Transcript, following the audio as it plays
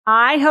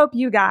I hope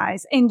you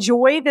guys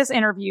enjoyed this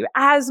interview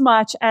as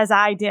much as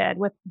I did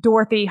with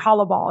Dorothy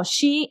Hollabaugh.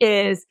 She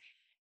is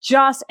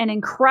just an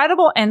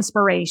incredible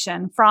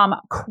inspiration, from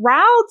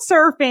crowd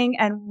surfing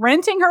and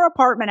renting her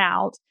apartment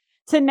out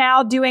to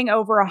now doing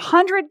over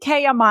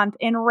 $100K a month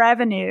in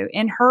revenue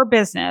in her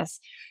business.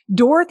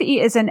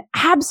 Dorothy is an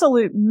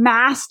absolute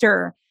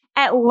master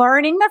at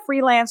learning the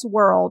freelance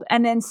world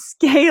and then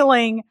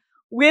scaling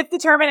with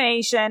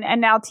determination, and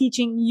now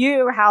teaching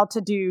you how to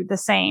do the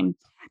same.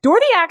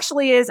 Dorothy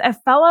actually is a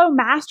fellow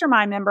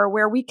mastermind member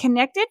where we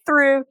connected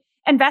through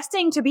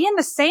investing to be in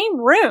the same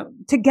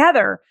room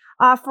together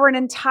for an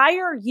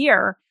entire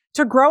year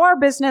to grow our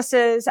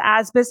businesses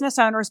as business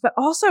owners, but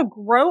also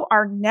grow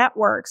our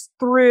networks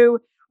through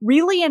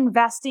really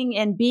investing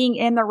in being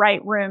in the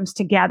right rooms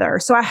together.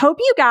 So I hope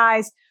you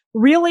guys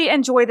really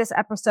enjoy this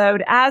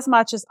episode as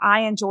much as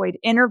I enjoyed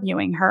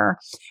interviewing her.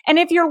 And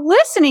if you're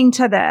listening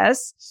to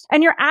this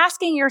and you're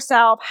asking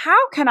yourself, how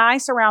can I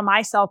surround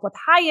myself with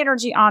high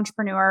energy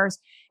entrepreneurs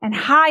and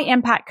high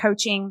impact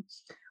coaching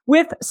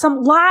with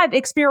some live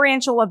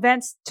experiential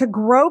events to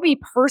grow me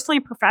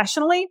personally,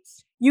 professionally?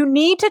 You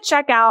need to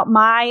check out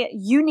my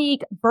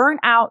unique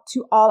Burnout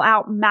to All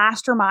Out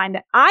mastermind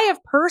that I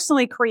have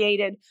personally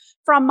created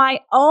from my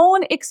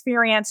own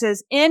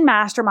experiences in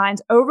masterminds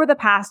over the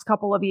past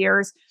couple of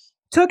years.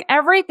 Took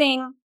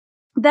everything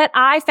that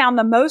I found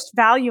the most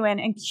value in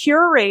and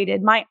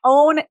curated my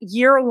own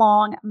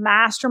year-long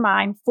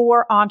mastermind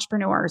for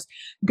entrepreneurs.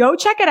 Go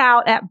check it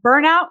out at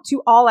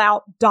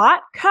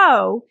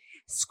burnouttoallout.co.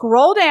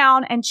 Scroll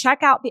down and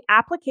check out the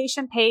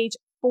application page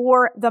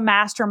for the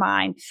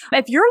mastermind.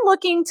 If you're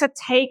looking to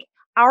take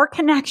our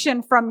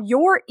connection from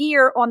your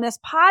ear on this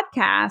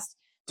podcast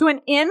to an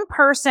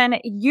in-person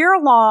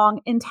year-long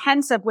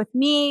intensive with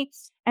me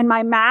and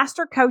my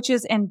master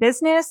coaches in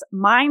business,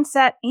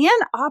 mindset,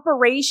 and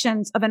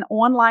operations of an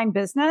online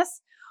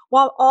business,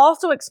 while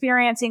also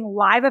experiencing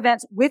live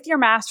events with your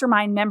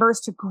mastermind members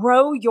to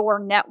grow your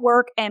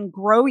network and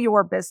grow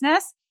your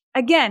business.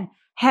 Again,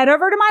 head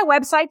over to my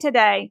website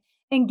today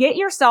and get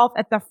yourself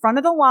at the front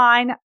of the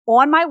line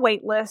on my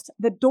wait list.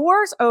 The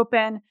doors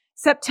open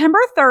September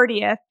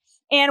 30th.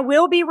 And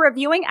we'll be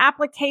reviewing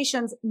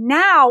applications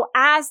now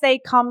as they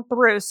come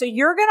through. So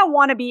you're going to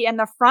want to be in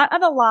the front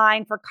of the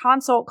line for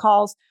consult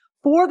calls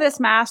for this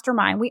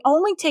mastermind. We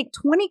only take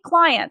 20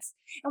 clients,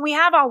 and we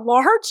have a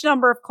large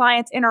number of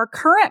clients in our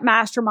current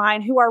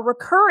mastermind who are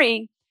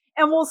recurring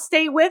and will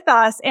stay with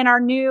us in our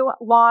new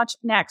launch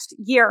next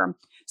year.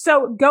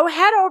 So go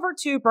head over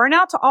to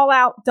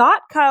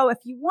burnouttoallout.co if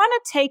you want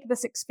to take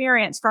this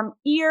experience from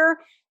ear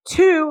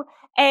to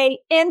a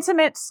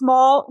intimate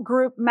small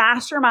group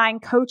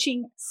mastermind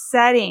coaching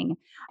setting.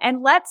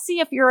 And let's see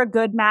if you're a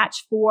good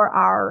match for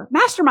our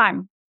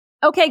mastermind.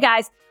 Okay,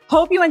 guys,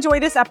 hope you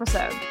enjoy this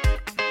episode.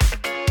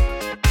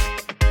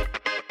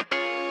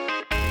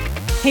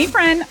 Hey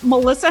friend,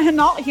 Melissa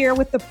Hinault here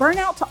with the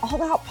Burnout to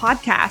All Out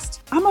podcast.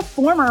 I'm a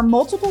former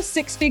multiple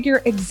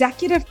six-figure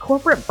executive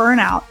corporate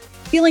burnout,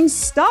 feeling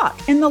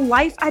stuck in the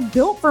life I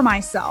built for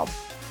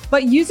myself.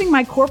 But using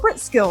my corporate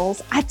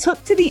skills, I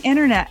took to the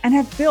internet and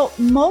have built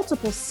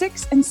multiple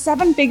 6- and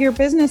 7-figure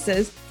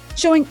businesses,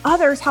 showing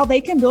others how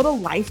they can build a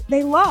life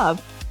they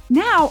love.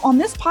 Now, on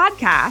this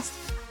podcast,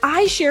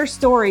 I share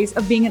stories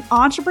of being an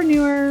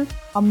entrepreneur,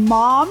 a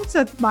mom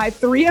to my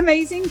 3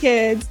 amazing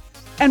kids,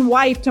 and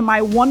wife to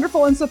my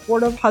wonderful and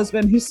supportive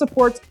husband who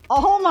supports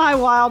all my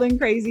wild and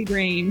crazy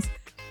dreams.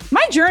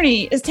 My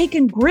journey is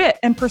taking grit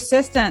and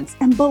persistence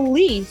and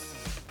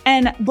belief.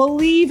 And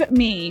believe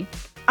me,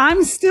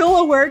 I'm still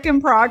a work in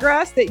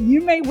progress that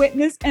you may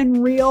witness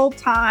in real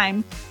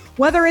time,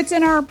 whether it's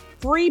in our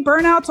free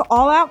Burnout to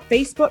All Out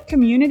Facebook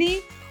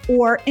community,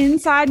 or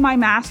inside my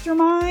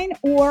mastermind,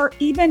 or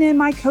even in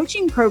my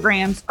coaching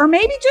programs, or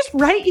maybe just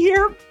right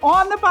here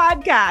on the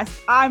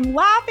podcast. I'm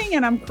laughing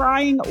and I'm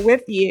crying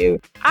with you.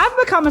 I've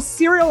become a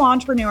serial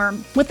entrepreneur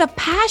with a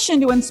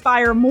passion to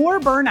inspire more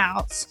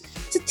burnouts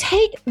to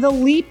take the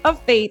leap of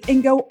faith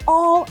and go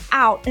all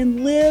out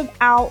and live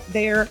out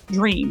their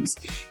dreams.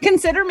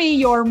 Consider me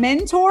your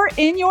mentor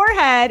in your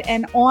head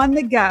and on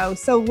the go.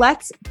 So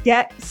let's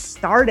get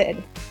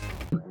started.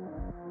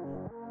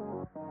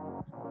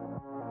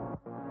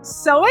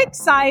 So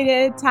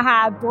excited to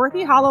have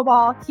Dorothy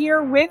Hollabaugh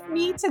here with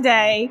me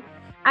today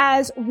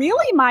as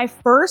really my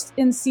first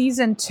in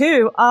season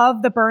 2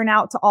 of the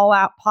Burnout to All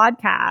Out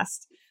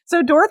podcast.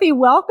 So Dorothy,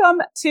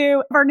 welcome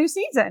to our new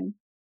season.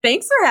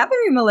 Thanks for having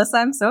me, Melissa.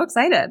 I'm so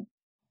excited.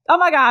 Oh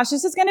my gosh,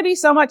 this is going to be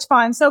so much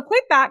fun. So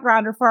quick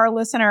backgrounder for our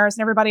listeners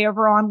and everybody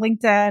over on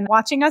LinkedIn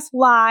watching us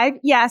live.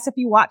 Yes, if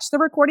you watch the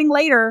recording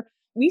later,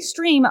 we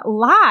stream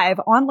live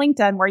on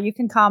LinkedIn where you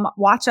can come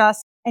watch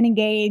us and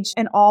engage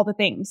in all the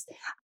things.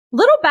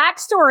 Little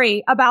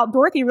backstory about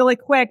Dorothy really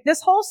quick. This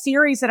whole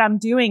series that I'm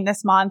doing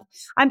this month,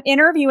 I'm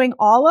interviewing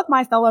all of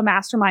my fellow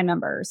mastermind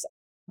members.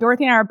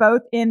 Dorothy and I are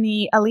both in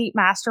the Elite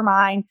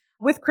Mastermind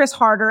with Chris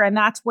Harder, and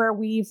that's where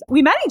we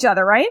met each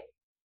other, right?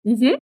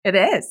 Mm-hmm. It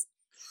is.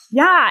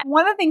 Yeah.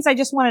 One of the things I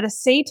just wanted to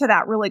say to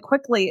that really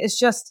quickly is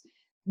just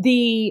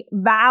the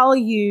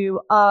value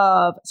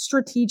of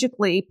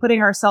strategically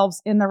putting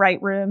ourselves in the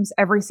right rooms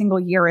every single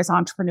year as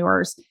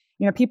entrepreneurs.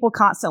 People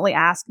constantly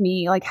ask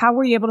me, like, how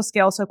were you able to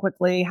scale so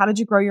quickly? How did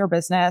you grow your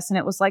business? And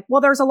it was like, well,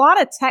 there's a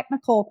lot of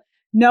technical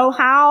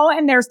know-how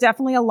and there's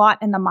definitely a lot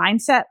in the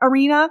mindset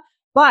arena,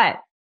 but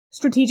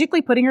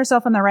strategically putting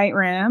yourself in the right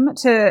room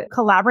to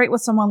collaborate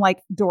with someone like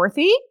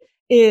Dorothy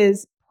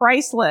is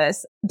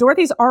priceless.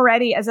 Dorothy's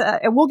already,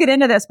 and we'll get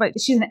into this, but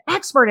she's an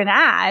expert in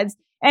ads.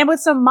 And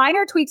with some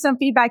minor tweaks and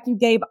feedback you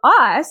gave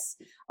us,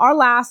 our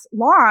last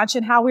launch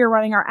and how we were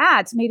running our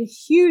ads made a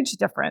huge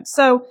difference.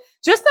 So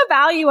just the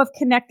value of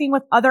connecting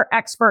with other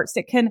experts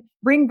that can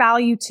bring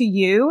value to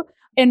you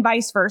and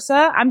vice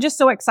versa. I'm just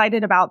so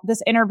excited about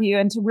this interview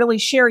and to really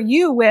share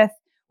you with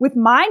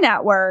my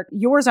network,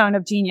 your zone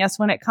of genius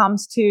when it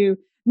comes to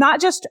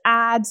not just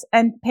ads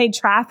and paid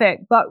traffic,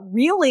 but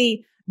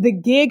really the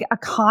gig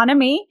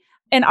economy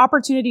and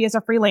opportunity as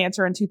a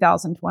freelancer in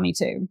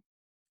 2022.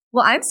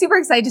 Well, I'm super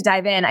excited to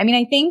dive in. I mean,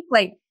 I think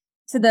like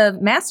to the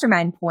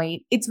mastermind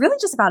point, it's really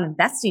just about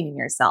investing in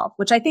yourself,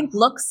 which I think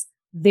looks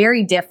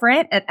very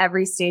different at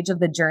every stage of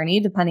the journey,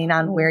 depending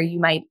on where you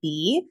might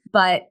be.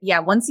 But yeah,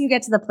 once you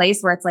get to the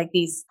place where it's like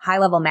these high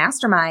level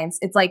masterminds,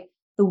 it's like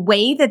the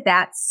way that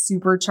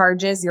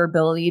supercharges your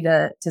ability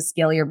to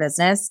scale your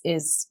business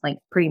is like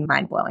pretty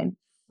mind blowing.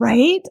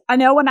 Right? I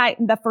know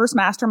the first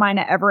mastermind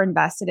I ever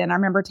invested in, I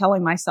remember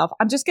telling myself,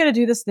 I'm just going to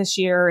do this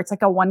year. It's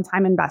like a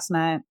one-time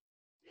investment.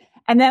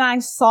 And then I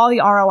saw the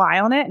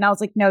ROI on it and I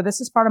was like, no, this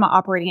is part of my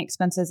operating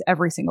expenses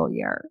every single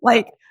year.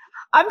 Like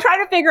I'm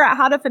trying to figure out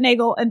how to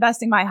finagle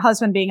investing my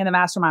husband being in the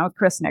mastermind with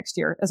Chris next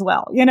year as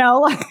well.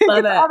 Like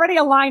it's already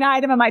a line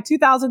item in my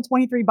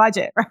 2023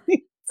 budget, right?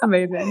 It's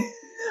amazing.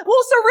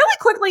 Well, so really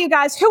quickly, you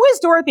guys, who is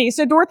Dorothy?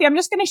 So Dorothy, I'm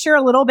just going to share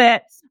a little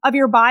bit of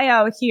your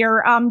bio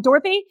here.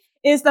 Dorothy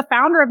is the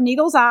founder of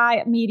Needle's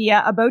Eye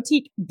Media, a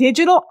boutique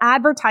digital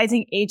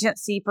advertising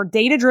agency for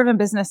data-driven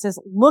businesses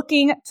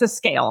looking to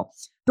scale.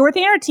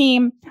 Dorothy and her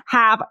team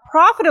have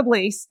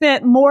profitably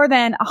spent more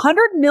than $100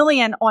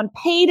 million on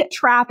paid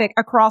traffic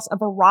across a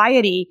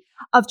variety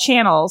of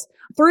channels.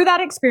 Through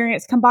that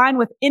experience, combined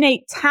with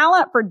innate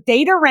talent for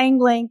data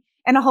wrangling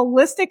and a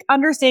holistic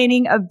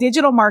understanding of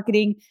digital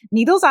marketing,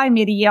 Needle's Eye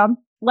Media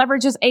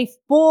leverages a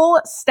full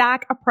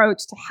stack approach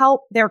to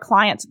help their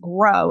clients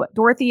grow.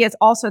 Dorothy is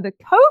also the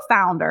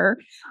co-founder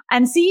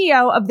and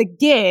CEO of The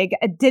Gig,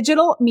 a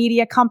digital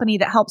media company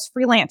that helps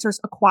freelancers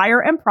acquire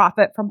and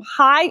profit from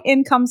high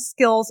income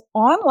skills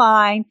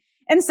online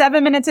in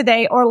 7 minutes a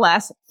day or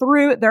less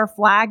through their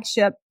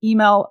flagship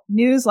email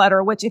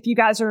newsletter, which if you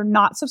guys are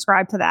not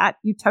subscribed to that,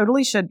 you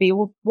totally should be.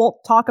 We'll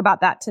talk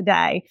about that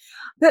today.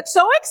 But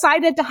so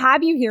excited to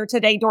have you here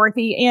today,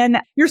 Dorothy. And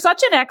you're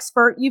such an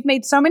expert. You've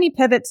made so many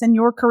pivots in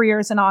your career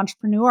as an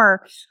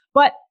entrepreneur.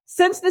 But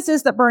since this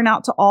is the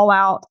Burnout to All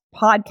Out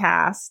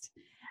podcast,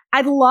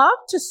 I'd love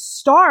to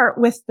start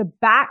with the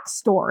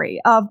backstory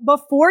of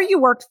before you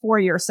worked for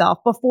yourself,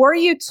 before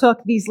you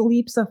took these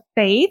leaps of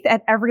faith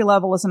at every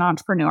level as an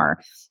entrepreneur.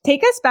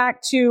 Take us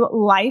back to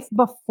life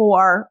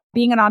before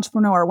being an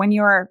entrepreneur when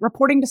you were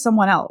reporting to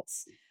someone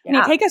else. Can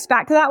you take us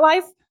back to that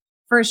life?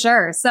 For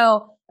sure.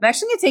 So I'm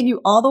actually going to take you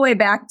all the way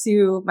back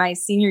to my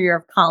senior year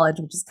of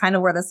college, which is kind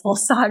of where this whole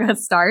saga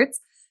starts,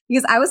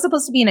 because I was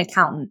supposed to be an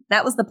accountant.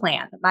 That was the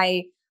plan.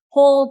 My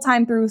whole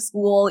time through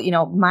school,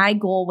 my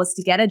goal was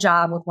to get a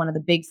job with one of the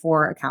big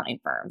four accounting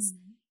firms.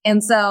 Mm-hmm.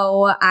 And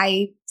so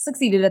I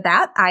succeeded at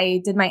that.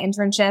 I did my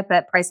internship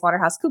at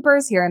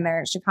PricewaterhouseCoopers here in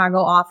their Chicago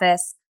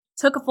office,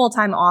 took a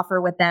full-time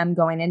offer with them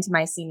going into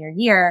my senior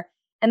year.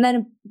 And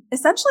then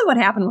essentially what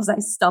happened was I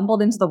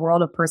stumbled into the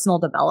world of personal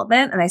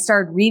development and I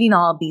started reading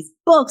all of these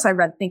books. I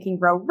read Think and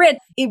Grow Rich.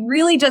 It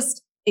really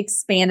just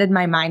expanded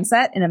my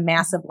mindset in a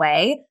massive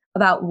way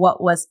about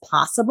what was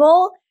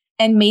possible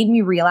and made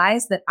me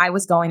realize that I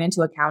was going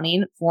into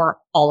accounting for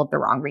all of the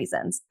wrong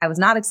reasons. I was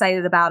not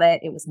excited about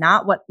it. It was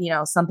not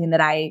something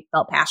that I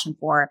felt passion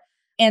for.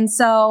 And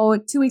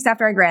so 2 weeks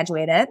after I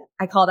graduated,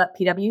 I called up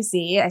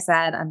PwC. I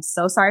said, I'm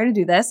so sorry to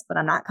do this, but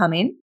I'm not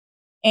coming.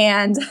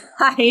 And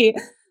I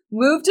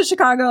moved to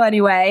Chicago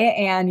anyway.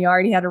 And you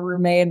already had a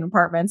roommate and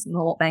apartments and the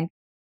whole thing.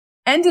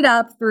 Ended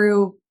up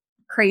through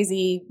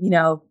crazy,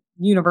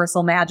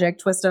 universal magic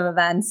twist of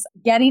events,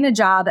 getting a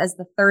job as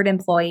the third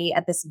employee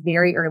at this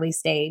very early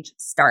stage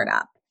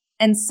startup.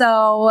 And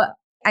so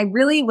I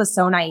really was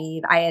so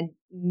naive. I had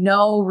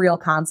no real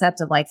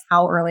concept of like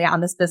how early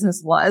on this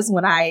business was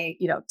when I,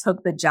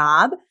 took the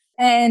job.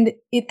 And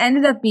it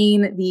ended up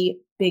being the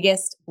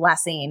biggest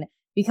blessing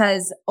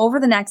because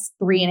over the next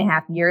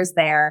 3.5 years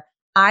there,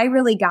 I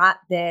really got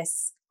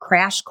this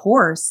crash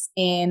course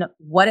in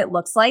what it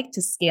looks like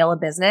to scale a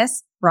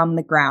business from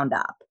the ground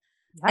up.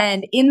 Yes.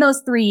 And in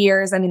those 3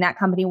 years, that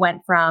company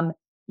went from,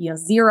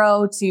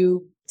 0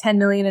 to 10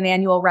 million in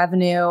annual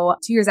revenue.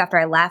 2 years after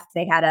I left,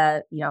 they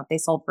had they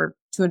sold for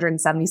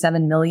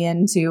 277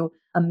 million to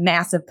a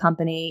massive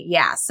company.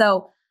 Yeah.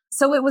 So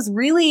it was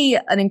really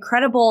an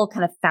incredible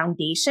kind of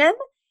foundation.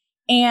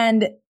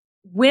 And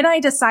when I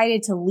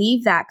decided to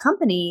leave that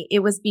company, it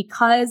was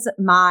because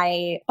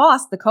my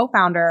boss, the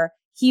co-founder,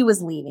 he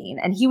was leaving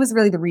and he was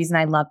really the reason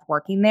I loved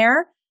working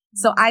there.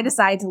 So I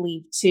decided to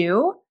leave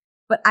too.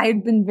 But I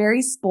had been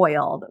very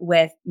spoiled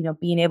with,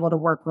 being able to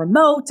work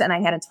remote, and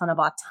I had a ton of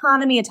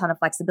autonomy, a ton of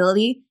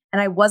flexibility,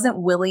 and I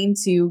wasn't willing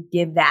to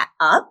give that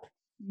up.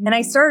 And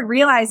I started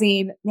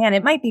realizing, man,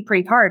 it might be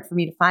pretty hard for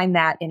me to find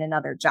that in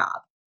another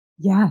job.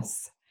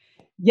 Yes.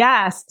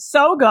 Yes.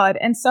 So good.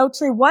 And so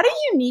true. What a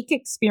unique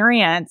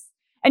experience.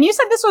 And you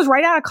said this was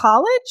right out of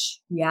college?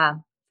 Yeah.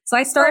 So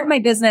I started my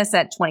business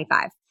at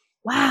 25.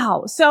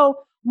 Wow. So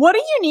what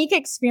a unique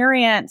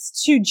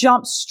experience to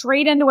jump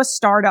straight into a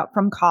startup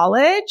from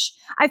college.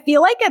 I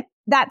feel like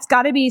that's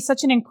got to be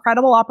such an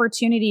incredible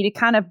opportunity to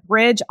kind of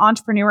bridge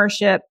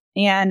entrepreneurship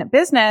and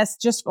business,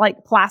 just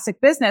like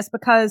classic business,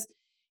 because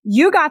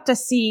you got to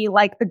see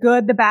like the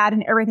good, the bad,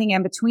 and everything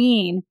in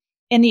between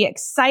in the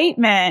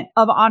excitement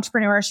of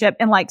entrepreneurship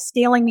and like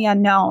scaling the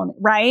unknown,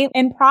 right?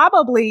 And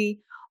probably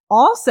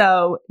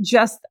also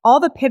just all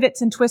the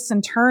pivots and twists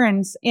and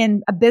turns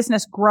in a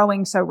business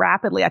growing so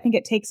rapidly. I think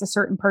it takes a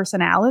certain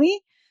personality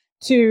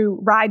to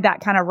ride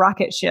that kind of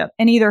rocket ship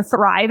and either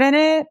thrive in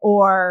it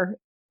or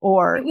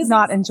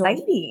not enjoy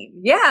it.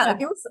 Yeah,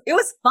 it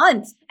was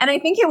fun. And I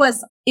think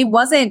it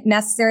wasn't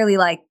necessarily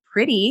like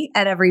pretty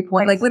at every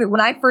point. Like literally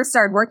when I first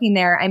started working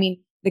there, I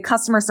mean, the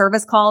customer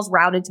service calls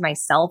routed to my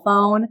cell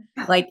phone.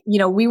 Like,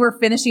 we were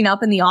finishing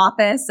up in the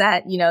office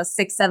at,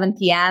 6, 7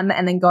 p.m.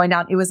 and then going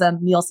down. It was a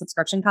meal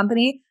subscription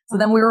company. So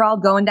then we were all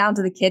going down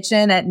to the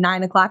kitchen at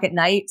 9 o'clock at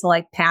night to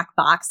like pack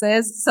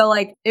boxes. So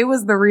like it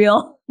was the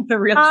real shit.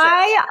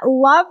 I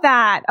love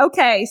that.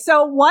 Okay.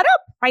 So what a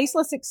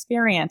priceless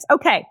experience.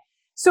 Okay.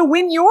 So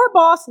when your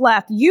boss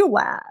left, you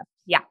left.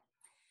 Yeah.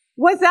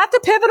 Was that the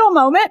pivotal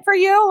moment for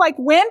you? Like,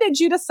 when did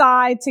you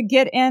decide to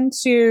get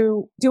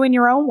into doing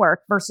your own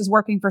work versus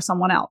working for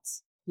someone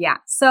else? Yeah.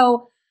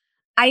 So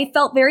I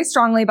felt very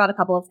strongly about a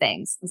couple of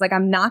things. It's like,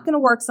 I'm not going to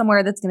work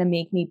somewhere that's going to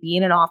make me be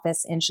in an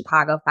office in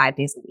Chicago 5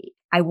 days a week.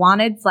 I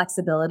wanted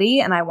flexibility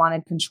and I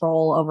wanted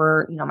control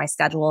over, my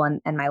schedule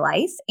and my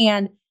life.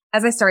 And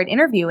as I started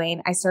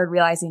interviewing, I started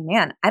realizing,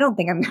 man, I don't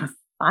think I'm going to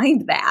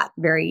find that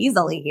very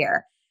easily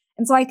here.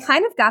 And so I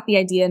kind of got the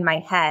idea in my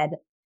head.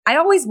 I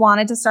always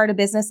wanted to start a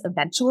business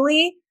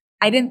eventually.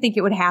 I didn't think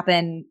it would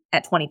happen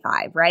at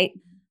 25, right?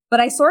 But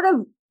I sort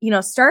of,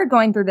 started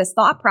going through this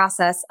thought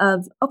process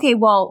of, okay,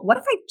 well, what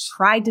if I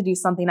tried to do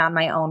something on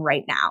my own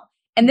right now?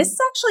 And this is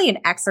actually an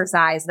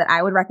exercise that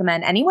I would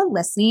recommend anyone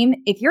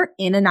listening. If you're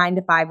in a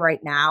 9-to-5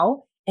 right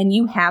now and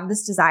you have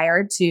this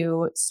desire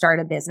to start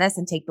a business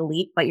and take the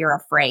leap, but you're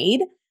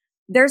afraid,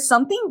 there's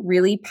something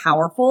really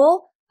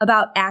powerful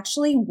about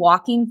actually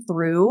walking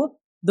through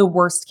the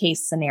worst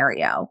case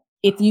scenario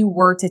if you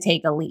were to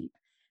take a leap.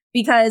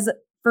 Because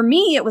for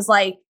me, it was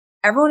like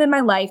everyone in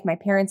my life, my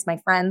parents, my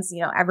friends,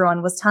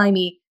 everyone was telling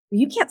me,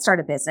 you can't start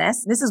a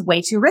business. This is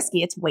way too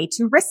risky. It's way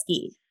too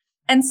risky.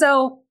 And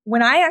so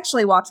when I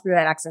actually walked through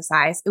that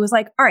exercise, it was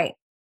like, all right,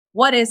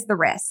 what is the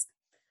risk?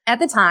 At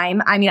the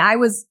time, I mean, I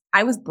was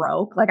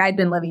broke. Like I'd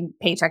been living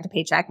paycheck to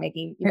paycheck,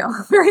 making,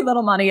 very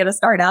little money at a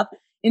startup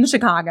in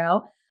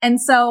Chicago. And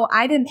so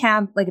I didn't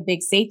have like a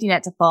big safety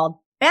net to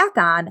fall back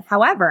on.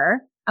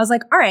 However, I was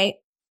like, all right,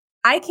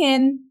 I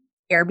can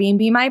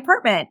Airbnb my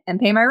apartment and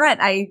pay my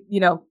rent. I,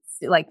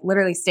 like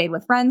literally stayed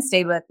with friends,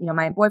 stayed with,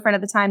 my boyfriend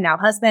at the time, now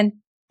husband.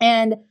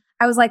 And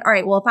I was like, all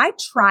right, well, if I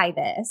try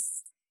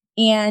this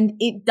and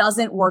it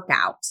doesn't work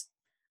out,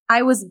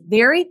 I was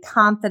very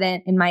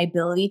confident in my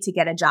ability to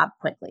get a job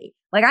quickly.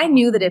 Like I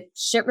knew that if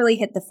shit really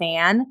hit the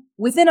fan,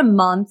 within a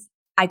month,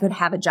 I could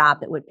have a job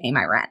that would pay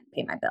my rent,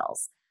 pay my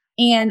bills.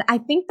 And I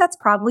think that's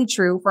probably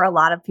true for a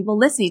lot of people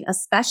listening,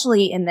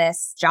 especially in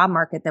this job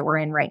market that we're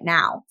in right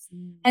now.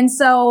 And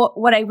so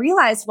what I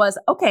realized was,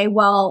 okay,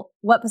 well,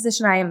 what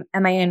position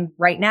am I in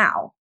right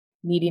now?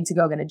 Needing to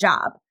go get a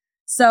job.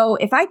 So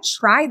if I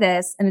try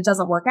this and it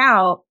doesn't work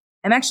out,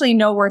 I'm actually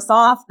no worse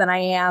off than I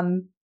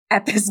am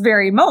at this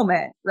very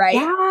moment, right?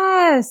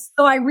 Yes.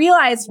 So I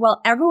realized, well,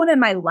 everyone in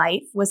my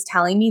life was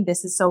telling me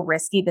this is so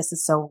risky. This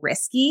is so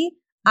risky.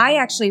 I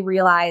actually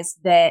realized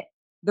that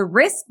the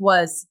risk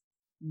was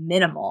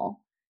minimal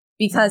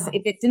because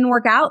if it didn't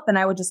work out, then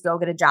I would just go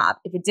get a job.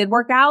 If it did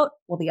work out,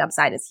 well, the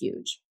upside is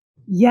huge.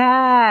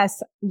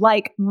 Yes.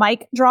 Like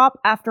mic drop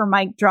after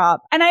mic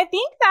drop. And I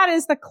think that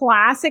is the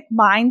classic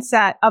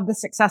mindset of the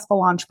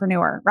successful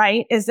entrepreneur,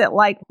 right? Is that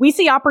like we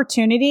see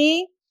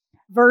opportunity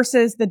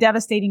versus the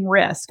devastating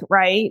risk,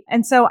 right?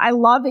 And so I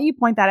love that you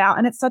point that out.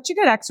 And it's such a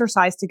good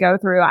exercise to go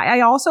through. I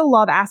also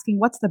love asking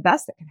what's the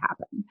best that could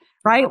happen,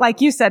 right? Like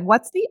you said,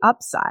 what's the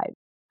upside?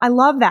 I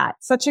love that.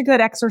 Such a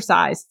good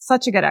exercise.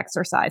 Such a good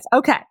exercise.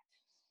 Okay.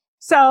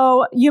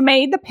 So you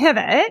made the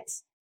pivot.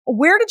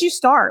 Where did you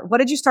start? What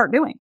did you start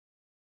doing?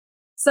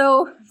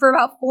 So for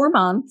about 4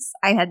 months,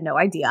 I had no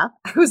idea.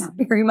 I was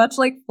very much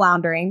like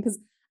floundering because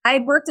I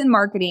had worked in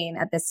marketing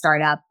at this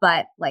startup,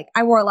 but like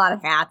I wore a lot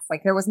of hats.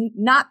 Like there was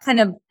not kind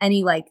of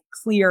any like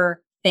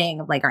clear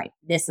thing of like, all right,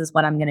 this is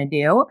what I'm going to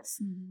do.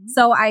 Mm-hmm.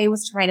 So I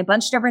was trying a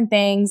bunch of different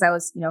things. I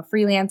was,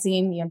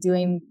 freelancing,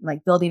 doing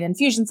like building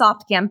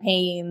Infusionsoft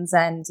campaigns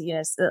and,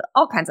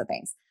 all kinds of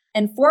things.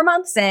 And 4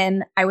 months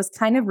in, I was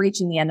kind of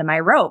reaching the end of my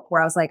rope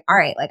where I was like, all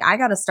right, like I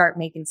got to start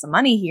making some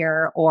money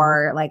here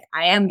or like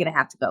I am going to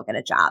have to go get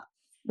a job.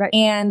 Right.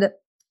 And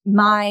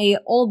my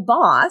old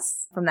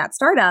boss from that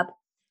startup,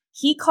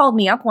 he called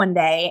me up one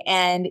day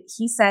and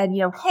he said,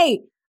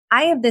 hey,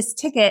 I have this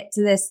ticket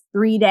to this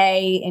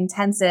 3-day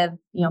intensive,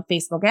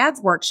 Facebook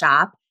ads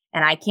workshop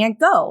and I can't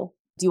go.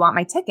 Do you want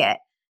my ticket?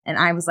 And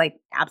I was like,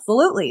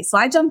 absolutely. So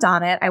I jumped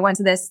on it. I went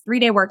to this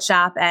 3-day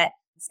workshop at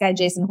this guy,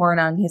 Jason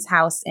Hornung, his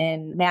house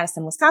in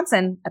Madison,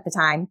 Wisconsin at the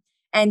time.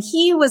 And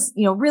he was,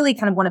 really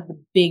kind of one of the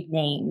big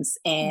names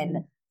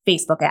in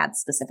Facebook ads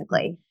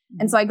specifically.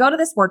 And so I go to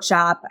this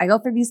workshop, I go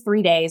through these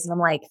 3 days and I'm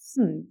like,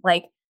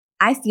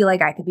 I feel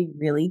like I could be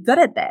really good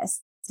at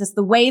this. It's just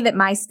the way that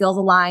my skills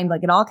aligned,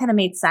 like it all kind of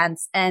made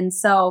sense. And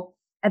so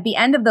at the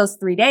end of those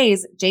 3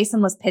 days,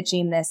 Jason was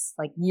pitching this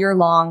like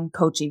year-long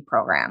coaching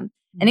program.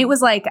 And it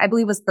was like, I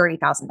believe it was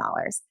 $30,000.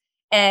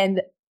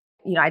 And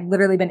I'd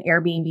literally been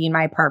Airbnb in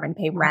my apartment,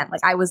 paid rent.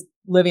 Like I was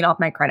living off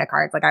my credit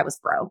cards. Like I was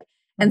broke.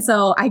 And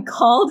so I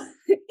called,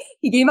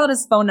 he gave out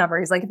his phone number.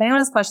 He's like, if anyone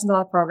has questions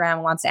about the program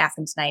and wants to ask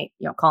him tonight,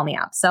 call me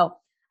up. So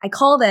I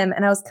called him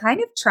and I was kind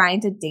of trying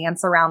to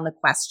dance around the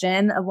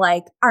question of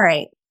like, all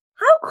right,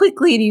 how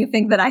quickly do you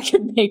think that I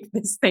could make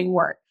this thing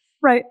work?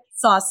 Right.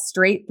 Saw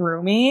straight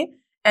through me.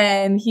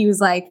 And he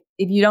was like,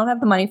 if you don't have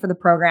the money for the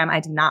program,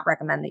 I do not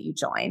recommend that you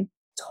join.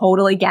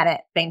 Totally get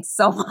it. Thanks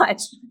so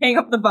much. Hang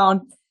up the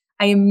phone.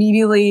 I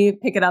immediately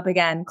pick it up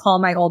again, call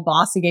my old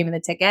boss who gave me the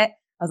ticket.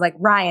 I was like,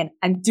 Ryan,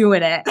 I'm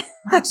doing it.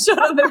 I showed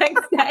up the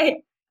next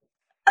day.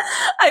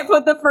 I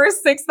put the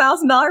first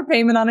 $6,000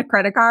 payment on a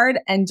credit card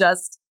and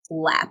just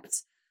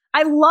leapt.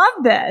 I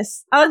love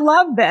this. I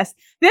love this.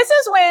 This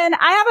is when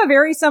I have a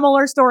very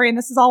similar story, and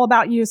this is all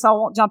about you, so I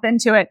won't jump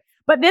into it.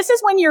 But this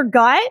is when your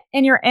gut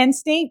and your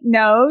instinct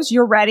knows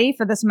you're ready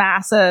for this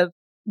massive,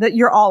 that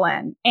you're all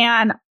in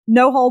and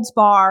no holds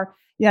bar.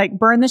 You like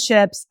burn the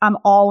ships. I'm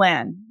all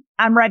in.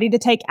 I'm ready to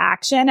take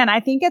action. And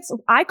I think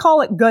I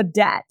call it good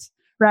debt,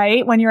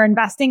 right? When you're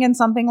investing in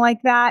something like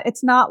that,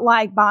 it's not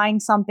like buying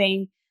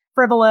something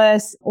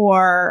frivolous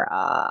or,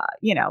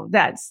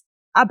 that's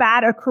a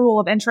bad accrual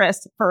of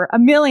interest for a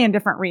million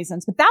different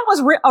reasons. But that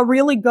was a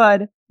really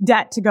good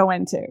debt to go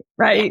into,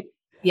 right?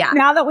 Yeah.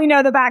 Now that we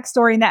know the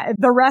backstory and that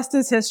the rest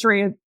is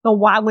history of the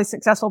wildly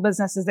successful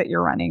businesses that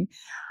you're running.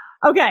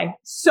 Okay.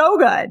 So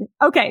good.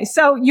 Okay.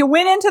 So you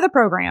went into the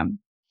program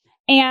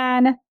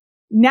and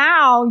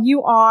now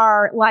you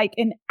are like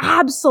an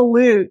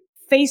absolute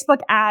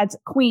Facebook ads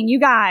queen. You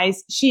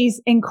guys,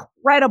 she's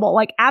incredible,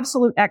 like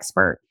absolute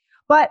expert.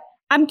 But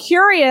I'm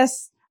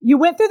curious, you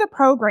went through the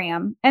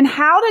program and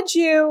how did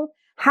you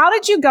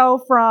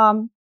go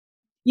from,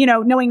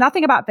 knowing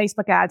nothing about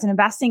Facebook ads and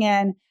investing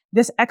in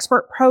this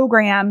expert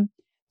program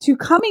to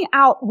coming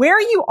out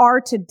where you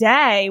are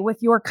today with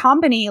your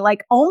company,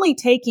 like only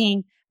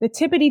taking the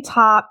tippity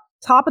top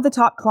of the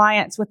top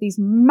clients with these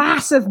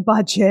massive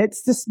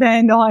budgets to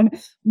spend on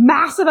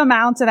massive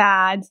amounts of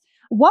ads.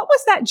 What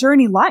was that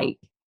journey like?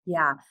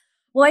 Yeah.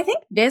 Well, I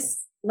think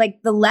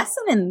the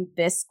lesson in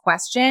this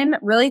question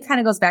really kind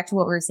of goes back to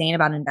what we were saying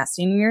about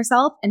investing in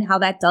yourself and how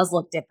that does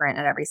look different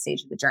at every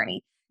stage of the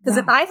journey. Because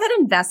if I had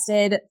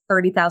invested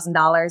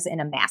 $30,000 in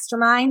a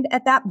mastermind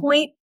at that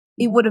point,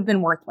 it would have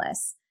been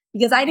worthless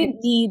because I didn't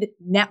need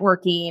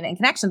networking and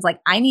connections. Like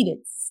I needed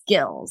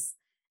skills.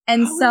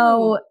 And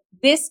so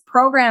this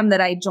program that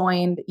I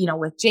joined,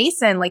 with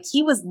Jason, like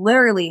he was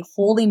literally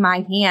holding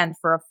my hand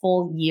for a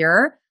full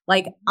year,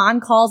 like on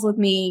calls with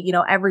me,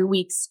 every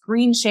week,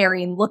 screen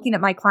sharing, looking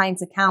at my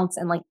clients' accounts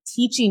and like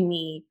teaching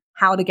me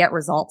how to get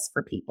results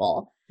for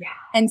people. Yeah.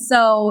 And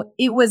so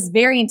it was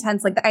very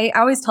intense. Like I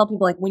always tell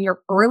people, like when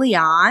you're early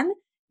on,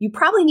 you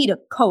probably need a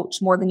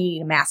coach more than you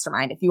need a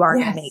mastermind if you are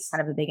going to make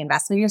kind of a big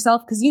investment in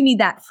yourself, because you need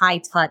that high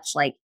touch,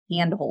 like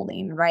hand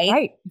holding, right?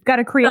 Right. You've got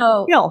to create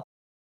a skill.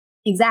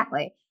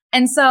 Exactly.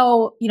 And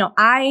so,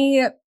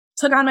 I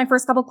took on my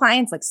first couple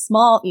clients, like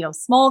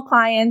small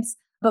clients,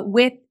 but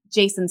with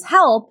Jason's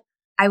help,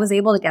 I was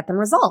able to get them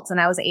results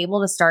and I was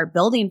able to start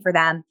building for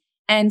them.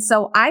 And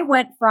so I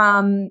went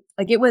from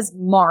it was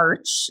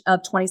March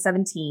of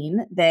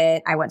 2017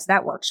 that I went to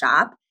that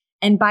workshop.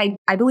 And by,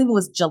 I believe it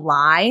was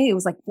July, it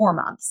was like 4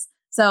 months.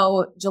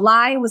 So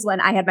July was when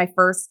I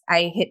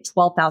hit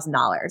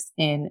 $12,000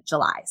 in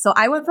July. So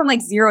I went from like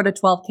 0 to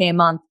 12K a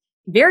month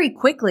very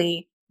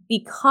quickly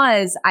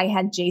because I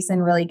had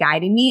Jason really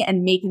guiding me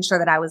and making sure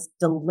that I was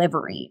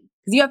delivering.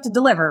 Because you have to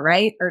deliver,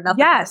 right? Or nothing.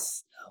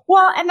 Yes.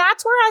 Well, and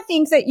that's where I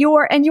think that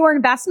your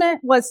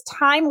investment was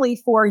timely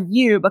for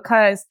you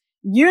because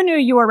you knew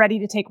you were ready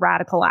to take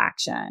radical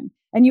action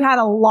and you had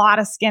a lot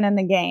of skin in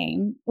the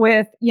game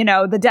with,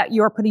 the debt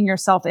you were putting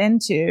yourself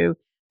into.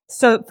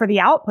 So for the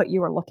output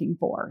you were looking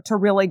for to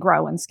really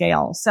grow and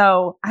scale.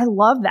 So I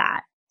love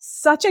that.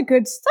 Such a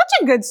good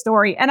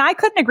story. And I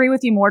couldn't agree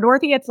with you more,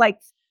 Dorothy. It's like,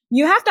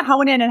 you have to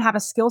hone in and have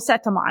a skill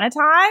set to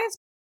monetize,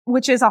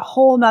 which is a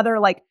whole nother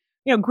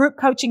group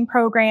coaching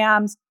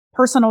programs,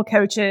 personal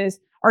coaches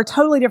are a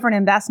totally different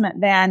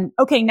investment than,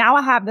 okay, now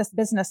I have this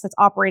business that's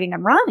operating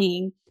and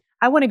running.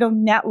 I want to go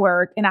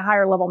network in a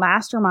higher level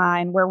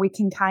mastermind where we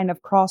can kind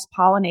of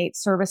cross-pollinate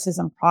services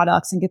and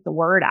products and get the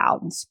word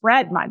out and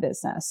spread my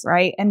business,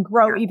 right? And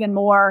grow even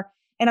more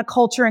in a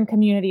culture and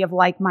community of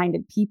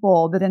like-minded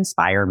people that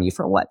inspire me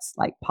for what's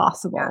like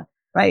possible,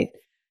 right?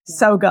 Yeah.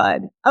 So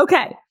good.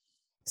 Okay.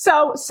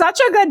 So such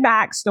a good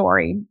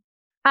backstory.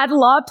 I'd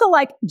love to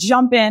like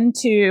jump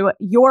into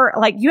your,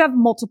 like you have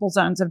multiple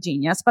zones of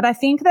genius, but I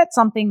think that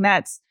something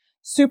that's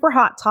super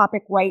hot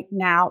topic right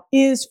now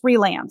is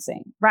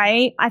freelancing,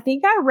 right? I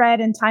think I read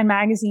in Time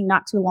Magazine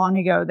not too long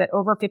ago that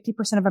over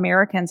 50% of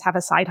Americans have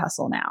a side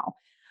hustle now.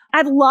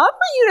 I'd love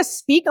for you to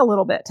speak a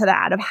little bit to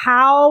that of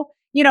how,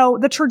 you know,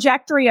 the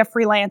trajectory of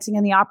freelancing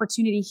and the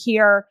opportunity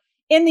here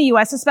in the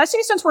US,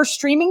 especially since we're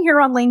streaming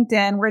here on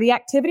LinkedIn, where the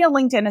activity on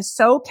LinkedIn is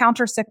so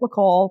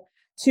counter-cyclical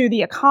to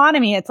the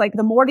economy. It's like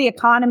the more the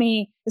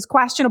economy is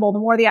questionable, the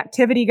more the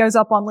activity goes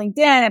up on LinkedIn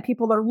and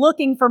people are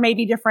looking for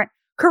maybe different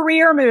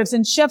career moves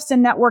and shifts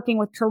in networking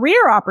with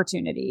career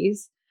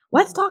opportunities.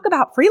 Let's talk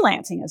about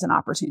freelancing as an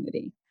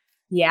opportunity.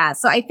 Yeah.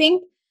 So I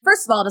think,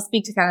 first of all, to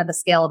speak to kind of the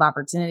scale of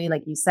opportunity,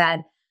 like you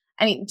said,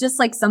 I mean, just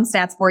like some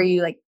stats for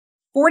you, like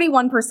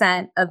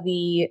 41% of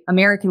the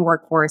American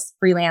workforce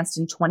freelanced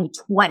in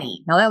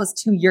 2020. Now that was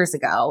 2 years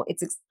ago.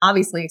 It's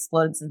obviously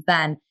exploded since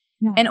then.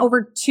 Yeah. And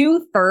over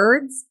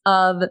 2/3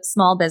 of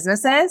small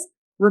businesses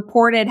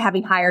reported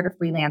having hired a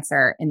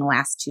freelancer in the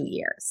last 2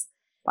 years.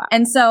 Wow.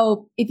 And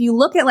so if you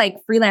look at like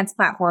freelance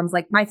platforms,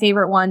 like my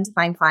favorite one to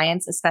find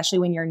clients, especially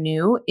when you're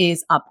new,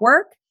 is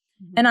Upwork.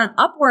 Mm-hmm. And on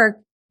Upwork,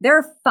 there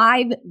are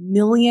 5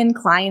 million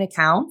client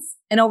accounts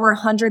and over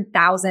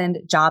 100,000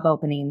 job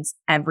openings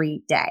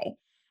every day.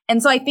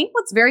 And so I think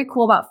what's very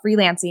cool about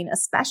freelancing,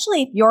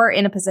 especially if you're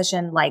in a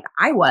position like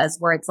I was,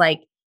 where it's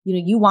like, you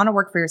know, you want to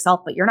work for yourself,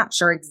 but you're not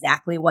sure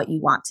exactly what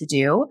you want to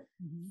do.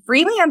 Mm-hmm.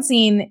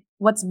 Freelancing,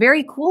 what's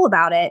very cool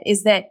about it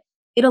is that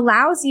it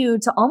allows you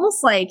to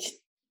almost like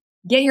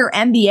get your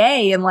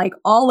MBA and like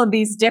all of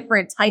these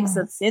different types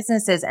of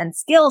businesses and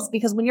skills,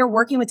 because when you're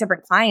working with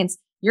different clients,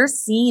 you're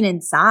seeing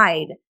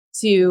inside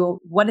to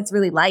what it's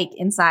really like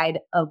inside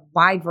a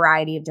wide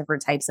variety of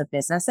different types of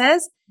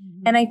businesses.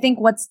 Mm-hmm. And I think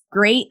what's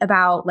great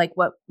about like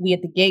what we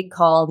at the gig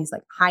call these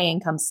like high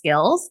income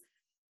skills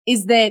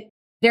is that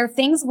there are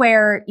things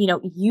where, you know,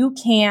 you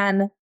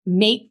can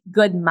make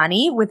good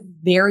money with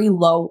very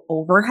low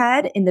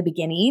overhead in the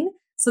beginning,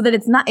 so that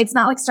it's not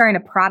like starting a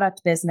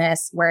product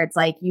business where it's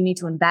like you need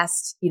to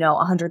invest, you know,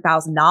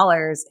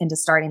 $100,000 into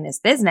starting this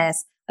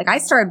business. Like I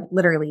started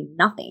literally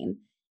nothing.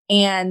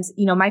 And,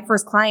 you know, my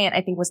first client,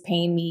 I think, was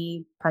paying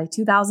me probably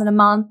 $2,000 a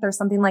month or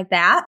something like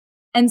that.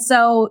 And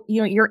so,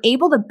 you know, you're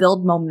able to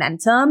build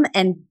momentum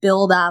and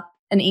build up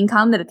an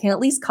income that can at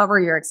least cover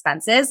your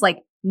expenses like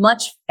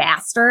much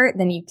faster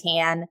than you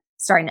can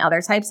starting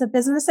other types of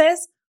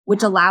businesses,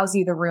 which allows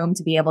you the room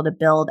to be able to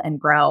build and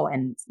grow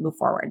and move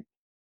forward.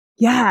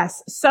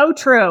 Yes. So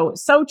true.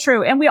 So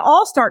true. And we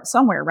all start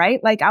somewhere,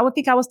 right? Like I would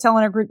think I was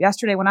telling a group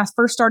yesterday when I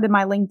first started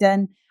my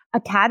LinkedIn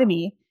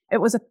Academy,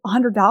 it was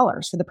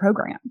 $100 for the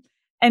program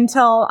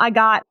until I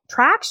got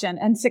traction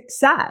and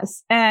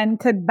success and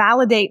could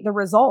validate the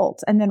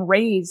results and then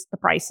raise the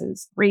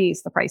prices, right?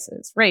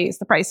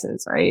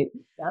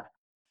 Yep.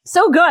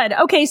 So good.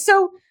 Okay.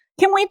 So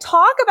can we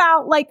talk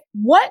about like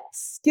what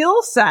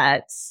skill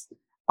sets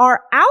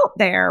are out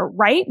there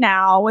right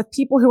now with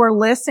people who are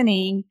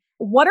listening?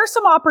 What are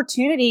some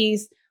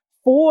opportunities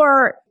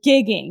for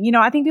gigging? You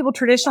know, I think people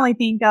traditionally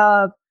think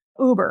of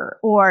Uber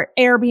or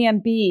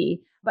Airbnb,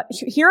 but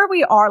here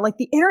we are, like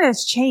the internet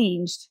has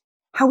changed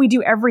how we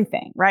do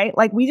everything, right?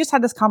 Like we just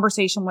had this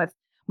conversation with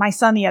my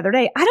son the other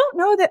day. I don't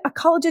know that a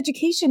college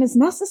education is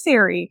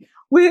necessary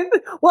with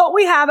what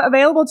we have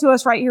available to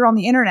us right here on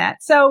the internet.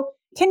 So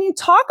can you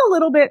talk a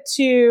little bit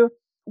to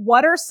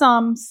what are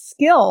some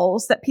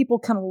skills that people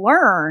can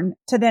learn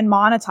to then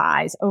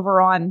monetize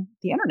over on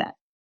the internet?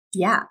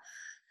 Yeah.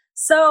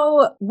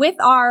 So with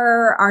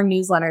our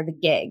newsletter, The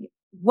Gig,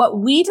 what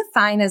we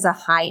define as a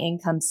high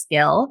income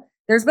skill,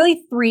 there's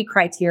really 3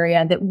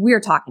 criteria that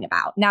we're talking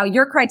about. Now,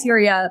 your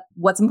criteria,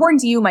 what's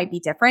important to you might be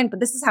different, but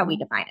this is how we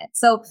define it.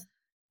 So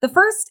the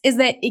first is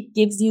that it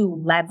gives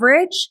you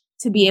leverage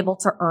to be able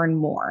to earn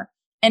more.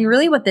 And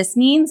really what this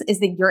means is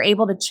that you're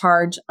able to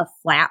charge a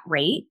flat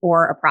rate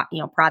or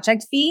a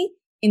project fee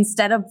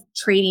instead of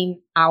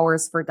trading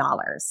hours for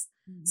dollars.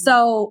 Mm-hmm.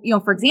 So, you know,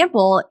 for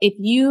example, if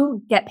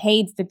you get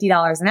paid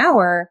 $50 an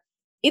hour,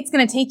 it's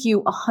going to take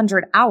you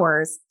 100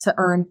 hours to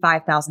earn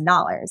 $5,000.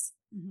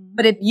 Mm-hmm.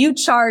 But if you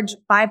charge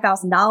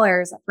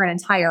 $5,000 for an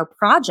entire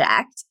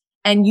project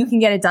and you can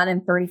get it done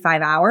in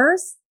 35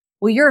 hours,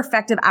 well, your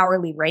effective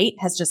hourly rate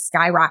has just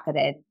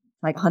skyrocketed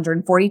like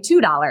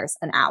 $142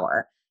 an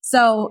hour.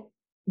 So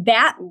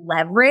that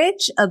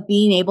leverage of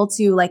being able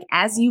to, like,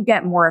 as you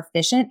get more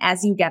efficient,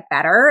 as you get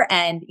better,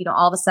 and, you know,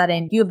 all of a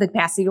sudden you have the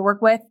capacity to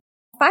work with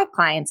 5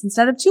 clients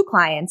instead of 2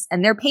 clients,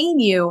 and they're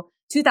paying you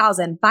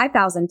 $2,000,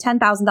 $5,000,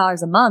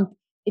 $10,000 a month.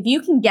 If you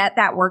can get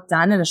that work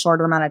done in a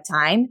shorter amount of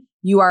time,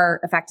 you are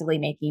effectively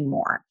making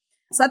more.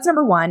 So that's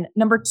number 1.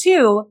 Number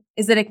 2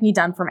 is that it can be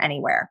done from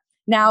anywhere.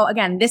 Now,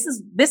 again, this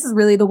is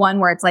really the one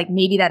where it's like,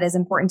 maybe that is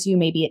important to you,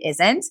 maybe it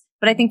isn't.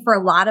 But I think for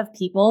a lot of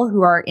people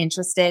who are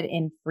interested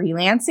in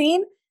freelancing,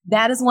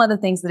 that is one of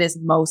the things that is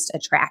most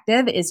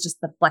attractive, is just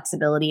the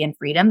flexibility and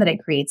freedom that it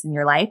creates in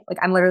your life. Like,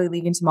 I'm literally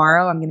leaving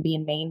tomorrow. I'm going to be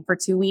in Maine for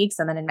 2 weeks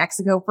and then in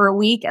Mexico for a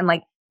week, and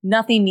like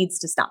nothing needs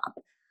to stop.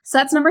 So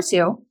that's number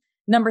 2.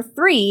 Number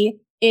 3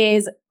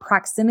 is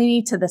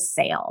proximity to the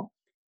sale.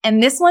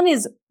 And this one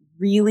is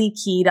really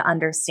key to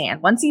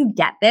understand. Once you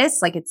get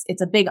this, like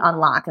it's a big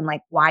unlock and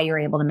like why you're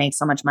able to make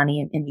so much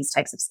money in these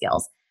types of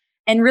skills.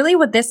 And really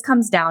what this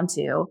comes down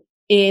to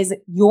is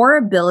your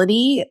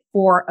ability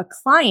for a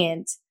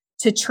client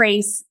to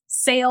trace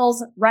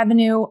sales,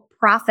 revenue,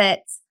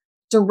 profits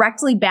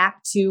directly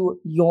back to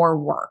your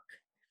work.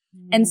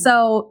 And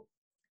so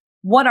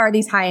what are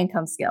these high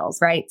income skills,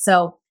 right?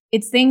 So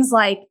it's things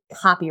like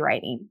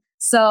copywriting.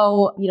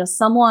 So,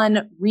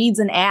 someone reads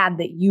an ad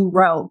that you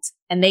wrote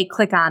and they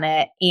click on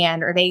it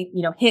or they,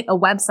 hit a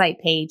website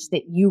page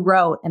that you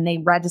wrote and they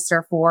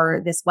register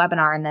for this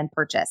webinar and then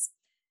purchase.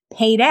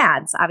 Paid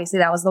ads. Obviously,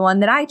 that was the one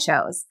that I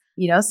chose,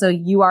 so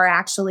you are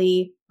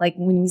actually, like,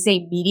 when you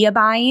say media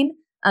buying,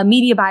 a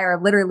media buyer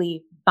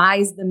literally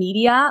buys the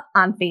media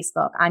on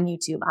Facebook, on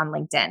YouTube, on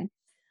LinkedIn.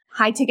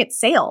 High ticket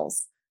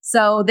sales.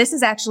 So this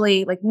is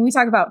actually, like, when we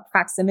talk about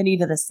proximity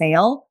to the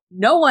sale,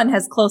 no one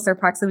has closer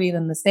proximity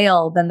than the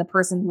sale than the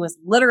person who is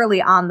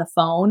literally on the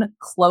phone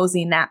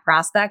closing that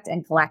prospect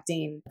and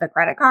collecting the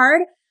credit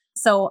card.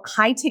 So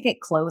high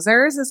ticket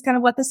closers is kind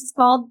of what this is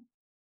called.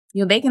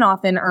 They can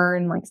often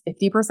earn like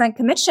 50%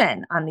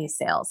 commission on these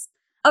sales.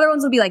 Other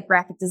ones would be like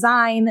graphic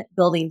design,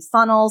 building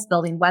funnels,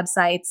 building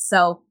websites.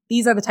 So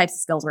these are the types of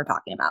skills we're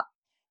talking about.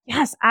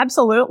 Yes,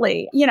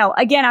 absolutely.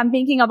 Again, I'm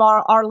thinking of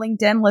our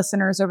LinkedIn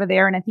listeners over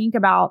there, and I think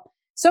about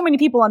so many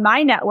people in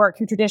my network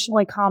who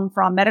traditionally come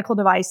from medical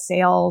device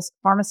sales,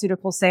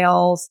 pharmaceutical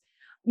sales.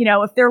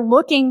 If they're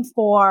looking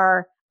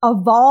for